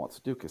 wants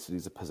to do? Because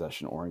City's a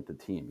possession-oriented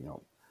team.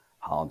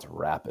 Haaland's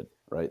rapid,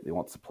 right? He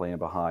wants to play in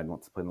behind,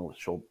 wants to play in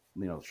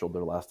the shoulder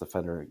their last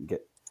defender and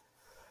get,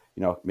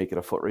 make it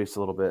a foot race a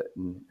little bit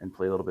and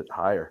play a little bit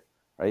higher,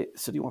 right?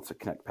 City wants to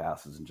connect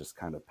passes and just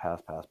kind of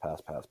pass.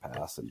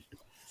 And,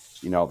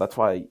 that's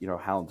why,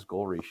 Haaland's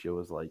goal ratio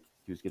is like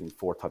he was getting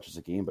 4 touches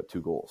a game, but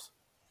 2 goals.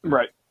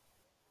 Right.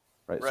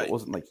 So it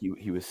wasn't like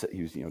he was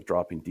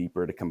dropping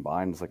deeper to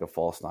combine. It's like a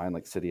false 9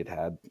 like City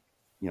had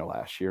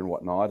last year and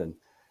whatnot. And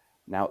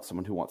now it's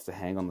someone who wants to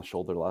hang on the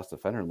shoulder of the last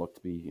defender and look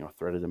to be,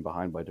 threaded in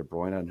behind by De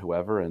Bruyne and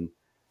whoever. And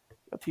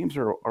teams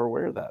are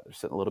aware of that. They're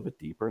sitting a little bit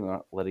deeper and they're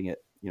not letting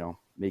it,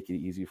 make it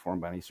easy for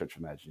them by any stretch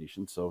of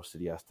imagination. So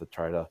City has to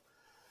try to,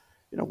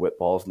 whip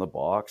balls in the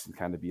box and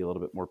kind of be a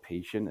little bit more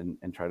patient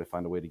and try to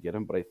find a way to get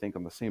them. But I think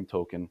on the same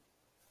token,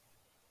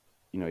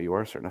 you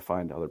are starting to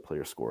find other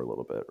players score a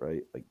little bit,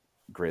 right? Like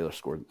Grealish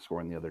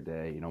scoring the other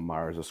day.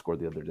 Mars has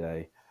scored the other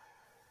day.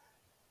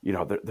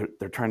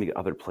 They're trying to get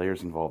other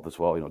players involved as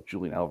well.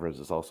 Julian Alvarez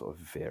is also a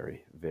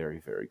very, very,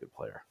 very good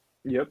player.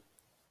 Yep.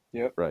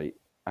 Right.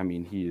 I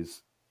mean, he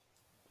is,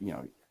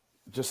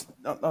 just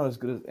not as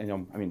good as,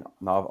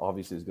 not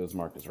obviously as good as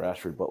Marcus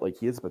Rashford, but like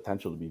he has the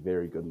potential to be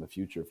very good in the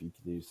future if he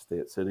continues to stay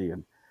at City.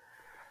 And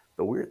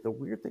the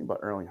weird thing about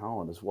Erling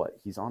Haaland is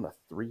he's on a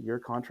 3-year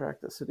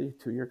contract at City,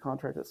 2-year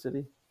contract at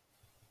City,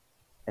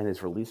 and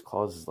his release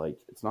clause is like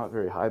it's not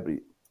very high.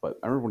 But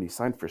I remember when he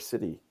signed for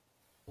City,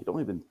 he'd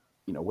only been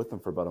with them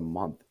for about a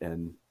month,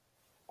 and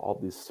all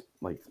these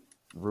like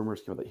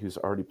rumors came out that he was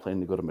already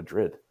planning to go to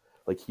Madrid.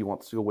 Like he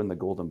wants to go win the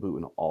Golden Boot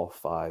in all top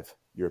 5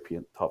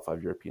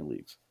 European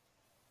leagues.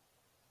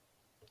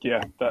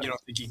 Yeah, You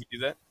don't think he can do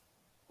that?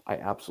 I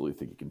absolutely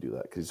think he can do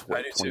that because he's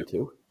I do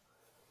 22.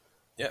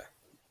 Yeah.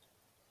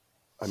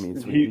 I mean,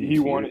 so he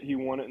won it. He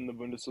won it in the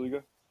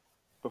Bundesliga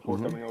before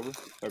coming over.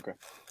 Okay.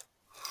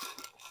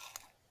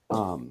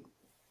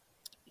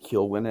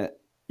 He'll win it.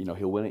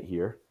 He'll win it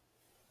here.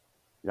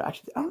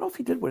 Actually, I don't know if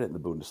he did win it in the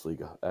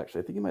Bundesliga.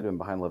 Actually, I think he might have been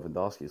behind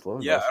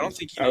Lewandowski. Yeah, I don't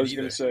think he did I was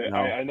either. going to say No.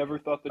 I never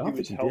thought that I he don't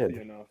was think he healthy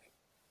did. enough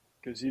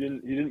because he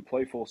didn't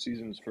play full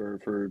seasons for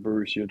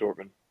Borussia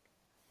Dortmund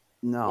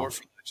No, Or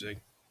for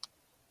Leipzig.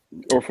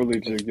 or for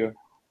Leipzig. Yeah.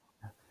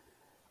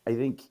 I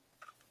think.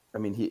 I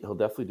mean, he'll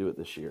definitely do it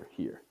this year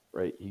here,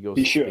 right? He goes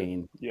He to should.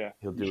 Spain. Yeah,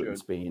 He'll do it in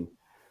Spain.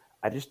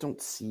 I just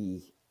don't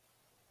see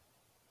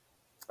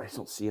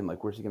him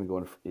like where's he going to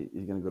go?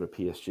 He's going to go to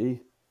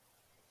PSG.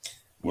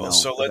 Well,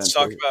 so let's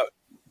talk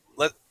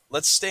about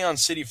let's stay on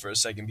City for a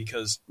second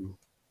because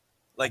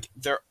like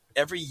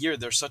every year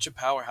they're such a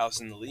powerhouse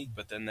in the league,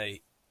 but then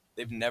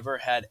they've never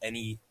had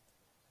any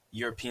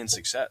European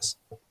success.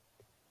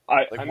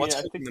 What's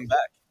holding them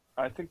back?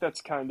 I think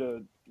that's kind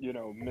of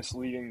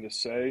misleading to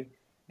say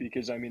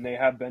because I mean they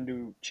have been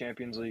to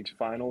Champions League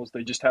finals.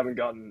 They just haven't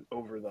gotten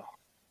over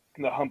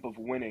the hump of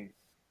winning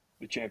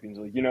the Champions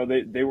League.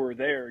 They were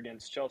there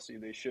against Chelsea.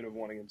 They should have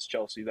won against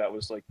Chelsea. That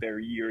was like their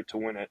year to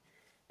win it,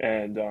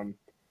 and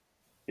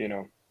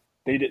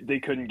they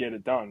couldn't get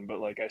it done. But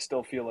like I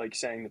still feel like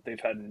saying that they've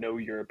had no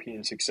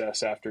European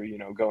success after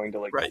going to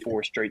like Right.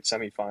 4 straight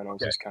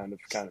semifinals is kind of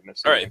misleading.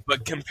 All right,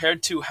 but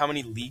compared to how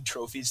many league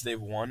trophies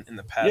they've won in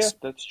the past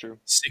that's true.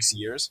 6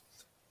 years,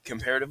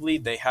 comparatively,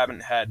 they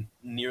haven't had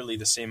nearly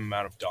the same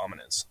amount of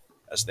dominance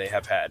as they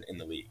have had in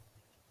the league.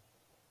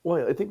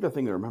 Well, I think the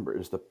thing to remember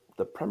is the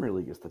Premier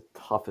League is the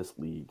toughest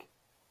league,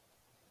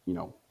 In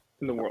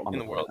the world. on In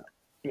the world.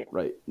 planet,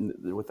 right?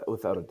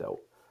 Without a doubt,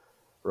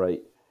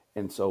 right?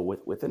 And so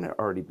within it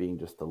already being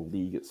just the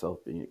league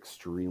itself being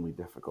extremely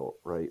difficult,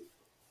 right?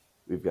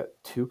 We've got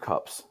 2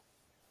 cups,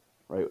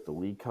 right? The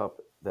League Cup,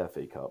 the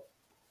FA Cup,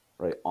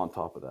 right? On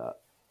top of that,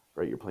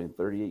 right? You're playing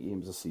 38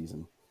 games a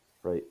season,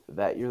 right?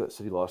 That year that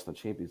City lost in the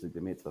Champions League,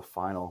 they made it to the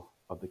final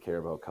of the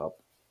Carabao Cup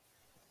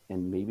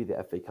and maybe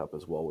the FA Cup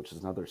as well, which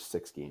is another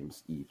 6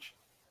 games each,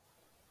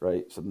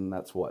 right? So then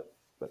that's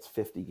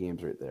 50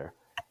 games right there,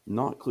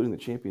 not including the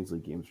Champions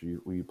League games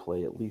where you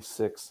play at least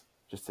 6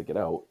 just to get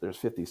out. There's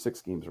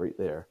 56 games right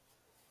there.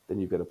 Then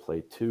you've got to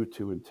play 2,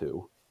 2, and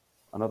 2,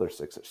 another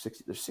 6.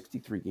 There's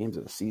 63 games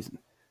in a season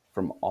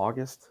from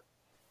August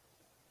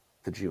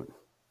to June.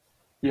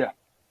 Yeah.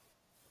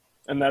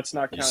 And that's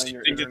not You counting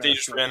your think that they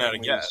just ran out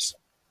of gas.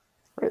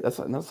 Right. That's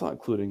not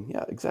including,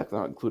 exactly,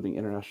 not including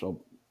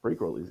international break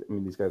release. I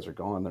mean, these guys are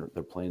gone.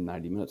 They're playing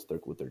 90 minutes. They're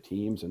with their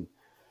teams, and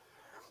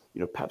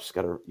Pep's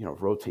got to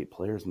rotate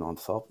players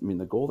nonstop. I mean,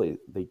 the goal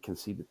they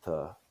conceded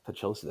to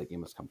Chelsea that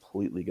game was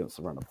completely against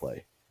the run of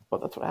play. But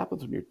that's what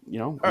happens when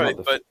you're All right,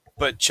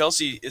 but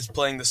Chelsea is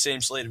playing the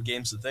same slate of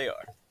games that they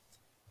are.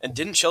 And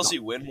didn't Chelsea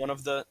win one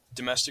of the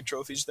domestic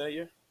trophies that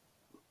year?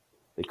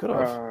 They could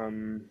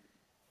have.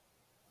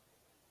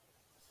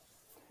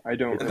 I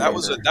don't. And that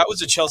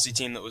was a Chelsea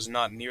team that was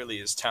not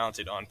nearly as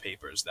talented on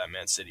paper as that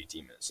Man City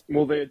team is.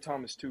 Well, they had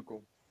Thomas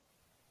Tuchel.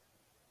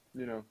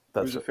 He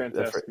That's was a right.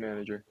 fantastic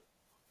manager.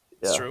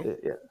 It's true.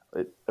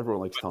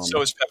 Everyone likes But Tom.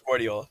 so is Pep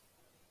Guardiola.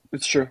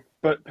 It's true,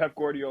 but Pep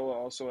Guardiola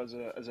also has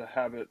a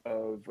habit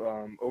of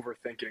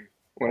overthinking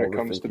when it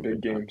comes to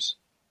big games.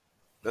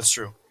 That's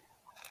true.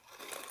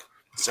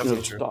 It's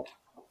definitely true.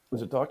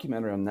 There's a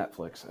documentary on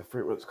Netflix. I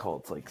forget what it's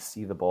called. It's like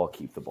 "See the Ball,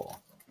 Keep the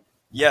Ball."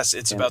 Yes,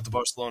 it's about the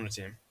Barcelona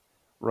team.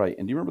 Right.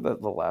 And do you remember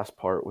the last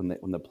part when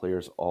the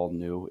players all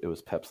knew it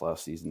was Pep's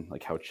last season,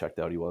 like how checked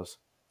out he was?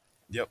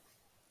 Yep.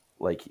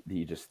 Like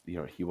he just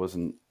he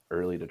wasn't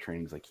early to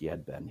trainings like he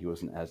had been. He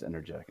wasn't as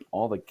energetic. And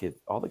all the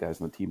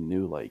guys on the team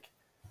knew like,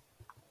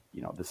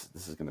 this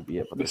is going to be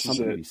it. But there's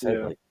something to be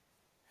said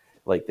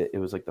like that. It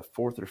was like the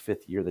 4th or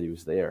 5th year that he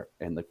was there,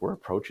 and like we're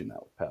approaching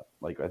that with Pep.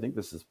 Like I think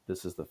this is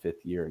the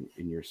 5th year,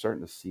 and you're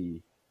starting to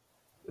see.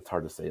 It's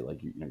hard to say like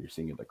you're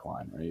seeing a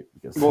decline, right?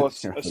 Because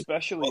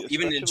especially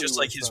even in just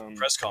like his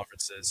press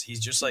conferences, he's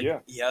just like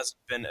he hasn't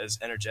been as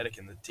energetic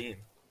in the team.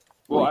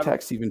 Well, he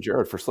texted even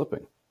Gerrard for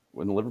slipping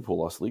when Liverpool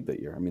lost the league that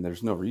year. I mean,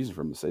 there's no reason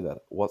for him to say that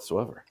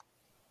whatsoever.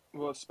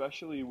 Well,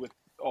 especially with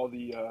all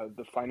the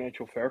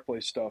financial fair play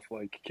stuff.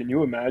 Like, can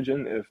you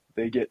imagine if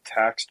they get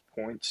taxed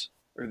points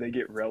or they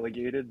get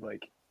relegated?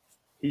 Like,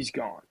 he's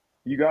gone.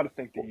 You got to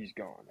think that he's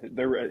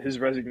gone. His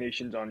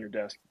resignation's on your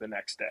desk the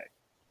next day.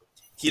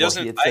 He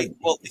doesn't.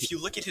 If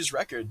you look at his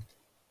record,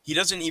 he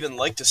doesn't even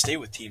like to stay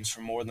with teams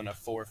for more than a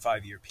 4 or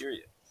 5 year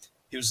period.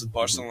 He was with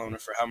Barcelona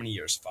for how many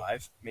years?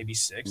 5, maybe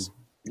 6.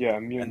 Yeah,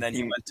 and then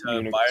he went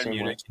to Bayern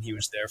Munich, and he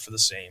was there for the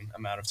same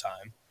amount of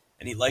time.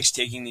 And he likes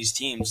taking these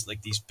teams,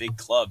 like these big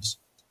clubs,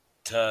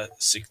 to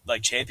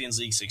like Champions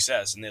League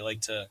success, and they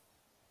like to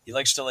He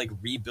likes to like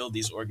rebuild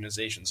these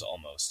organizations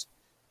almost.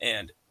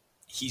 And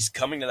he's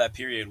coming to that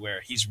period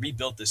where he's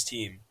rebuilt this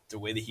team the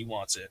way that he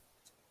wants it.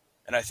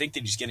 And I think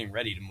that he's getting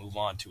ready to move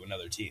on to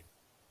another team.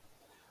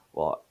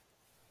 Well,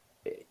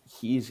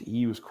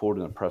 he was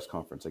quoted in a press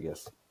conference, I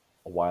guess,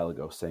 a while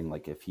ago, saying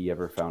like if he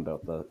ever found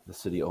out the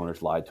city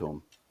owners lied to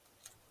him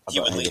He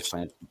about would any of leave. his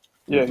plans,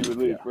 Yeah, he would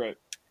leave, yeah. right.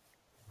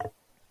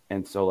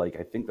 And so, like,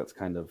 I think that's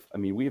kind of, I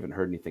mean, we haven't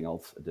heard anything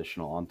else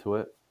additional onto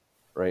it,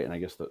 right? And I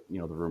guess the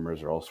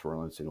rumors are all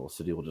swirling, saying, well,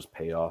 City will just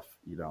pay off,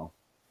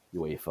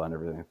 UEFA and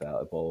everything like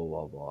that, blah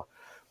blah blah,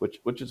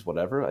 which is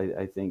whatever.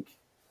 I think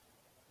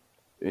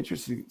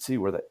interesting to see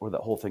where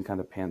that whole thing kind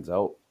of pans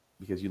out,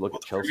 because you look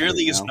at Chelsea Premier right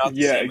League is now. not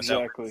the Yeah, same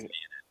without exactly.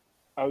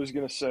 I was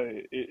gonna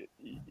say,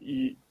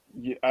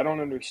 I don't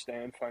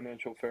understand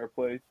financial fair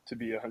play, to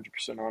be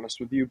 100%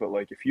 honest with you, but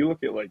like if you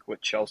look at like what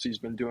Chelsea's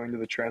been doing to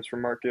the transfer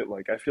market,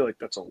 like I feel like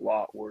that's a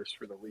lot worse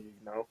for the league.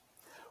 No.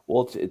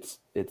 Well, it's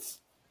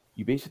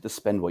you basically have to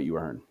spend what you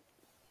earn,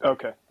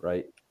 Okay.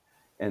 right?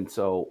 And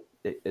so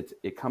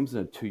it comes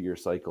in a 2-year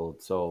cycle.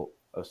 So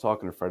I was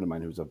talking to a friend of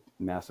mine who's a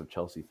massive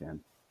Chelsea fan,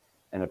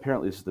 and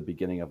apparently this is the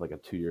beginning of like a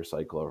 2-year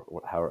cycle,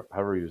 or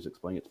however he was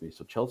explaining it to me.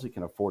 So Chelsea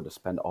can afford to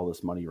spend all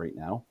this money right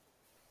now,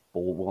 but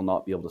will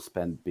not be able to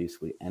spend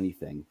basically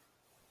anything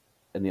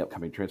in the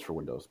upcoming transfer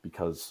windows,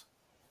 because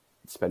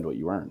spend what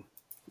you earn,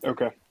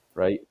 Okay.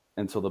 right?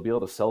 And so they'll be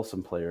able to sell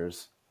some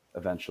players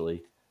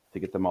eventually to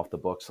get them off the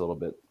books a little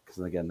bit,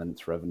 because again, then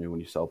it's revenue when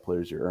you sell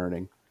players you're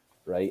earning,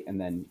 right?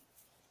 And then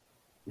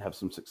you have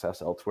some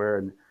success elsewhere.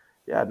 And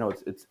yeah, no,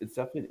 it's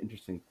definitely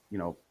an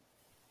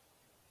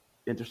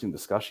interesting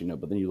discussion,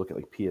 but then you look at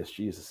like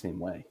PSG is the same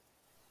way.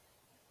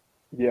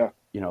 Yeah.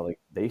 Like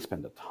they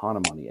spend a ton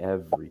of money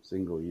every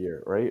single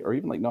year, right? Or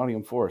even like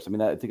Nottingham Forest. I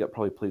mean, I think that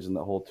probably plays in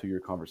the whole 2-year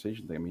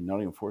conversation thing. I mean,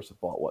 Nottingham Forest have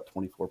bought what,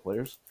 24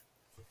 players,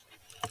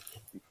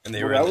 And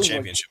they Well, were in that the was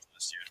championship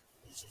last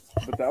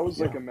year. But that was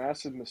like a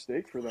massive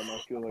mistake for them, I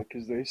feel like,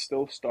 because they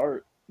still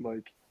start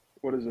like,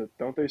 what is it?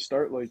 Don't they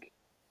start like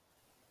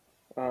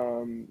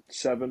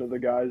 7 of the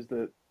guys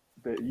that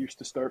used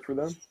to start for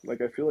them?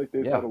 Like I feel like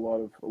they've Yeah, had a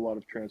lot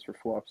of transfer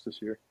flops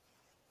this year.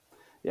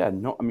 yeah.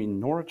 No, I mean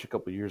Norwich a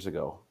couple of years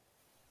ago.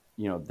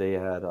 They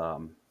had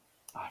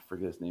I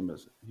forget his name.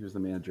 He was the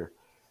manager.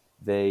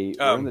 They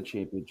were in the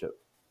championship.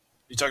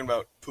 You talking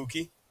about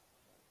Pookie?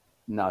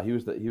 No, he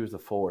was the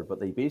forward,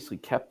 but they basically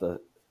kept the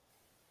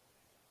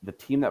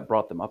team that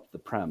brought them up to the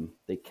Prem.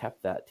 They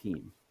kept that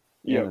team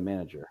and Yeah, the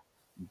manager.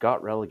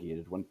 Got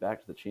relegated, went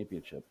back to the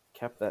championship,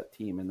 kept that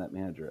team and that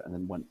manager, and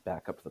then went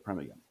back up to the Prem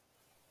again.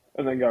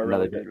 and then got And now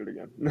they've got, relegated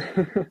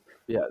again.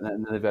 yeah,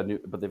 and then they've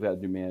got a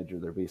new manager.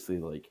 They're basically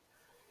like,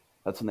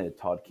 that's when they had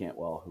Todd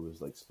Cantwell, who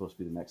was like supposed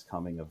to be the next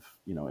coming of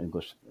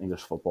English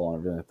football and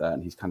everything like that,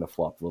 and he's kind of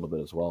flopped a little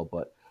bit as well.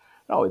 But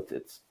no,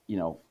 it's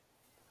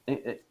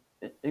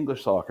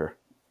English soccer,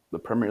 the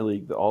Premier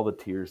League, all the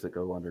tiers that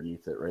go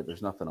underneath it, right?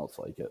 There's nothing else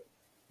like it.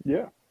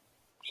 Yeah,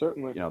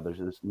 certainly. There's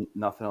just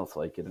nothing else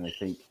like it, and I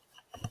think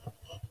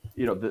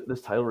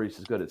this title race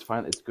is good. It's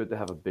fine. It's good to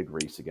have a big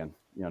race again.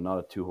 Not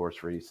a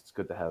 2-horse race. It's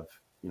good to have.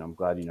 I'm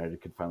glad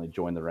United could finally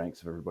join the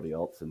ranks of everybody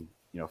else and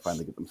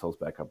finally get themselves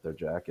back up there,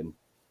 Jack, and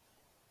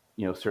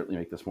certainly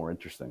make this more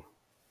interesting.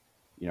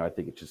 I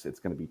think it's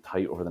going to be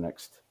tight over the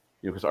next,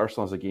 because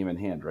Arsenal has a game in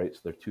hand, right?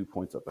 So they're 2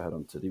 points up ahead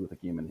on City with a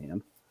game in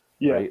hand,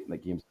 Yeah, right? And the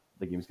game's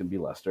going to be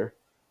Leicester,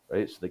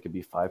 right? So they could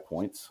be 5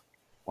 points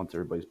once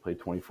everybody's played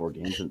 24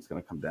 games, and it's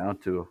going to come down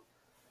to,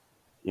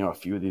 a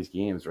few of these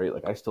games, right?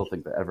 Like I still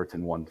think the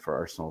Everton one for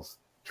Arsenal's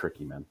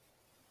tricky, man.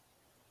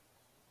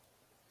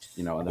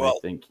 And then Well, I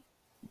think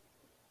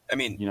I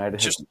mean, United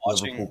has just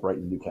Liverpool, watching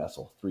Brighton,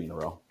 Newcastle, 3 in a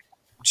row.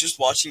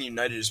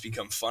 United has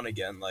become fun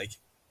again. Like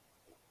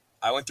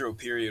I went through a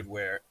period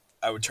where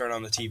I would turn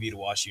on the TV to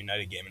watch a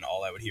United game, and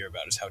all I would hear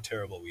about is how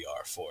terrible we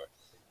are for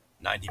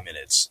 90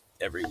 minutes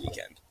every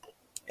weekend.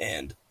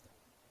 And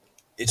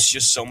it's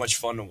just so much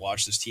fun to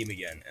watch this team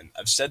again. And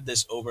I've said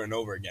this over and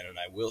over again, and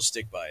I will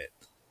stick by it,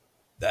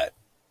 that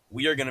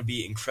we are going to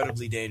be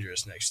incredibly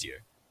dangerous next year.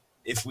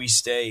 If we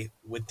stay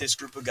with this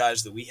group of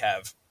guys that we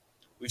have,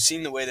 we've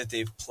seen the way that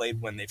they've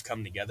played when they've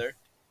come together.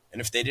 And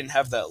if they didn't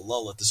have that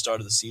lull at the start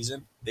of the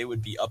season, they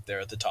would be up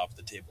there at the top of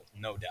the table,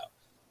 no doubt.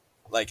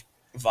 Like,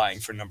 vying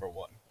for number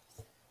 1.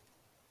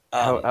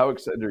 How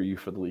excited are you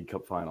for the League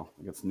Cup final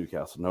against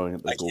Newcastle, knowing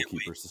that the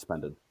goalkeeper is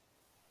suspended?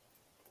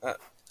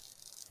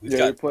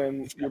 you're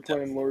playing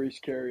Loris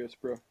Karius,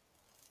 bro.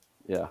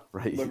 Yeah,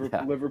 right.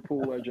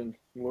 Liverpool legend,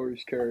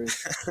 Loris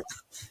Karius.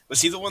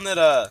 Was he the one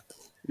that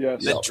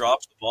Yes. that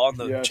dropped the ball in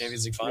the Yes.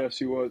 Champions League final? Yes,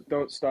 he was.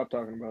 Don't stop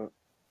talking about it.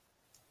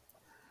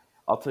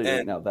 I'll tell you right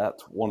And now,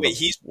 that's one wait, of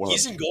the.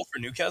 he's in goal for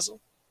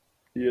Newcastle?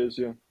 He is,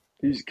 yeah.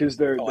 He's because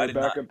their Oh, I did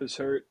not. backup is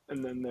hurt,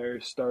 and then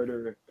their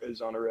starter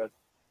is on a red.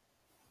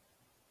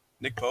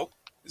 Nick Pope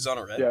is on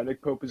a red? Yeah,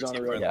 Nick Pope is on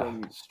a red Yeah,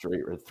 from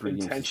straight red, 3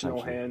 games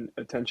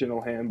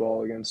intentional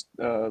handball against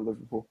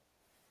Liverpool.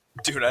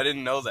 Dude, I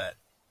didn't know that.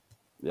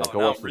 Yeah, Oh, go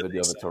now watch I'm the really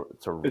video of it.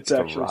 excited. It's a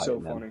actually ride, so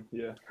man. funny.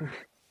 Yeah.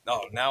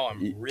 Oh, now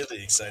I'm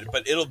really excited.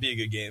 But it'll be a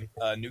good game.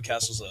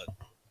 Newcastle's a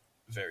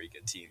very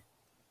good team.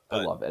 I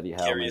but love Eddie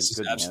Howe, man. Karius is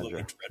Good absolutely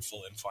manager.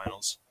 dreadful in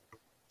finals.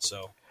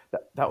 So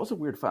That was a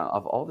weird final.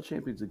 Of all the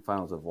Champions League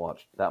finals I've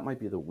watched, that might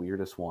be the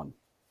weirdest one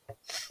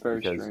Very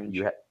because strange.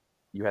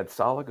 you had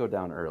Salah go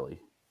down early.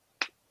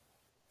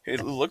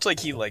 it looked like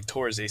he like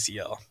tore his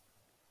ACL.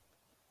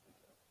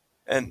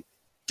 And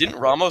didn't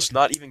Ramos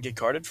not even get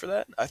carded for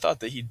that? I thought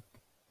that he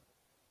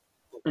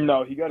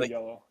No, he got a like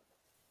yellow.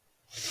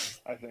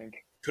 I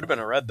think. could have been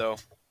a red though.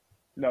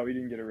 No, he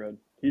didn't get a red.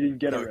 He didn't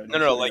get a red. No, He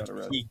no, should've like got a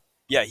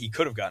red. he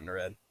could have gotten a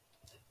red.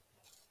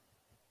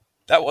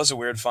 That was a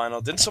weird final.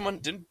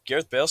 Didn't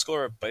Gareth Bale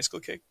score a bicycle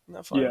kick in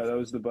that final? Yeah, that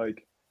was the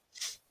bike.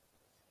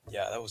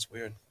 Yeah, that was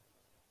weird.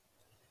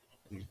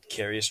 And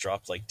Karius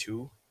dropped like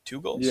two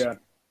goals. Yeah.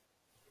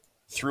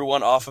 Threw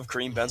one off of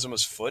Kareem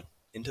Benzema's foot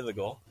into the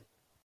goal.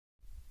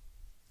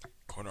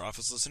 Corner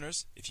Office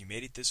listeners, if you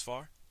made it this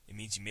far, it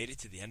means you made it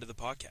to the end of the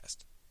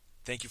podcast.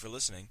 Thank you for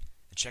listening,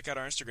 and check out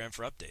our Instagram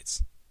for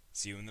updates.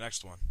 See you in the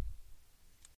next one.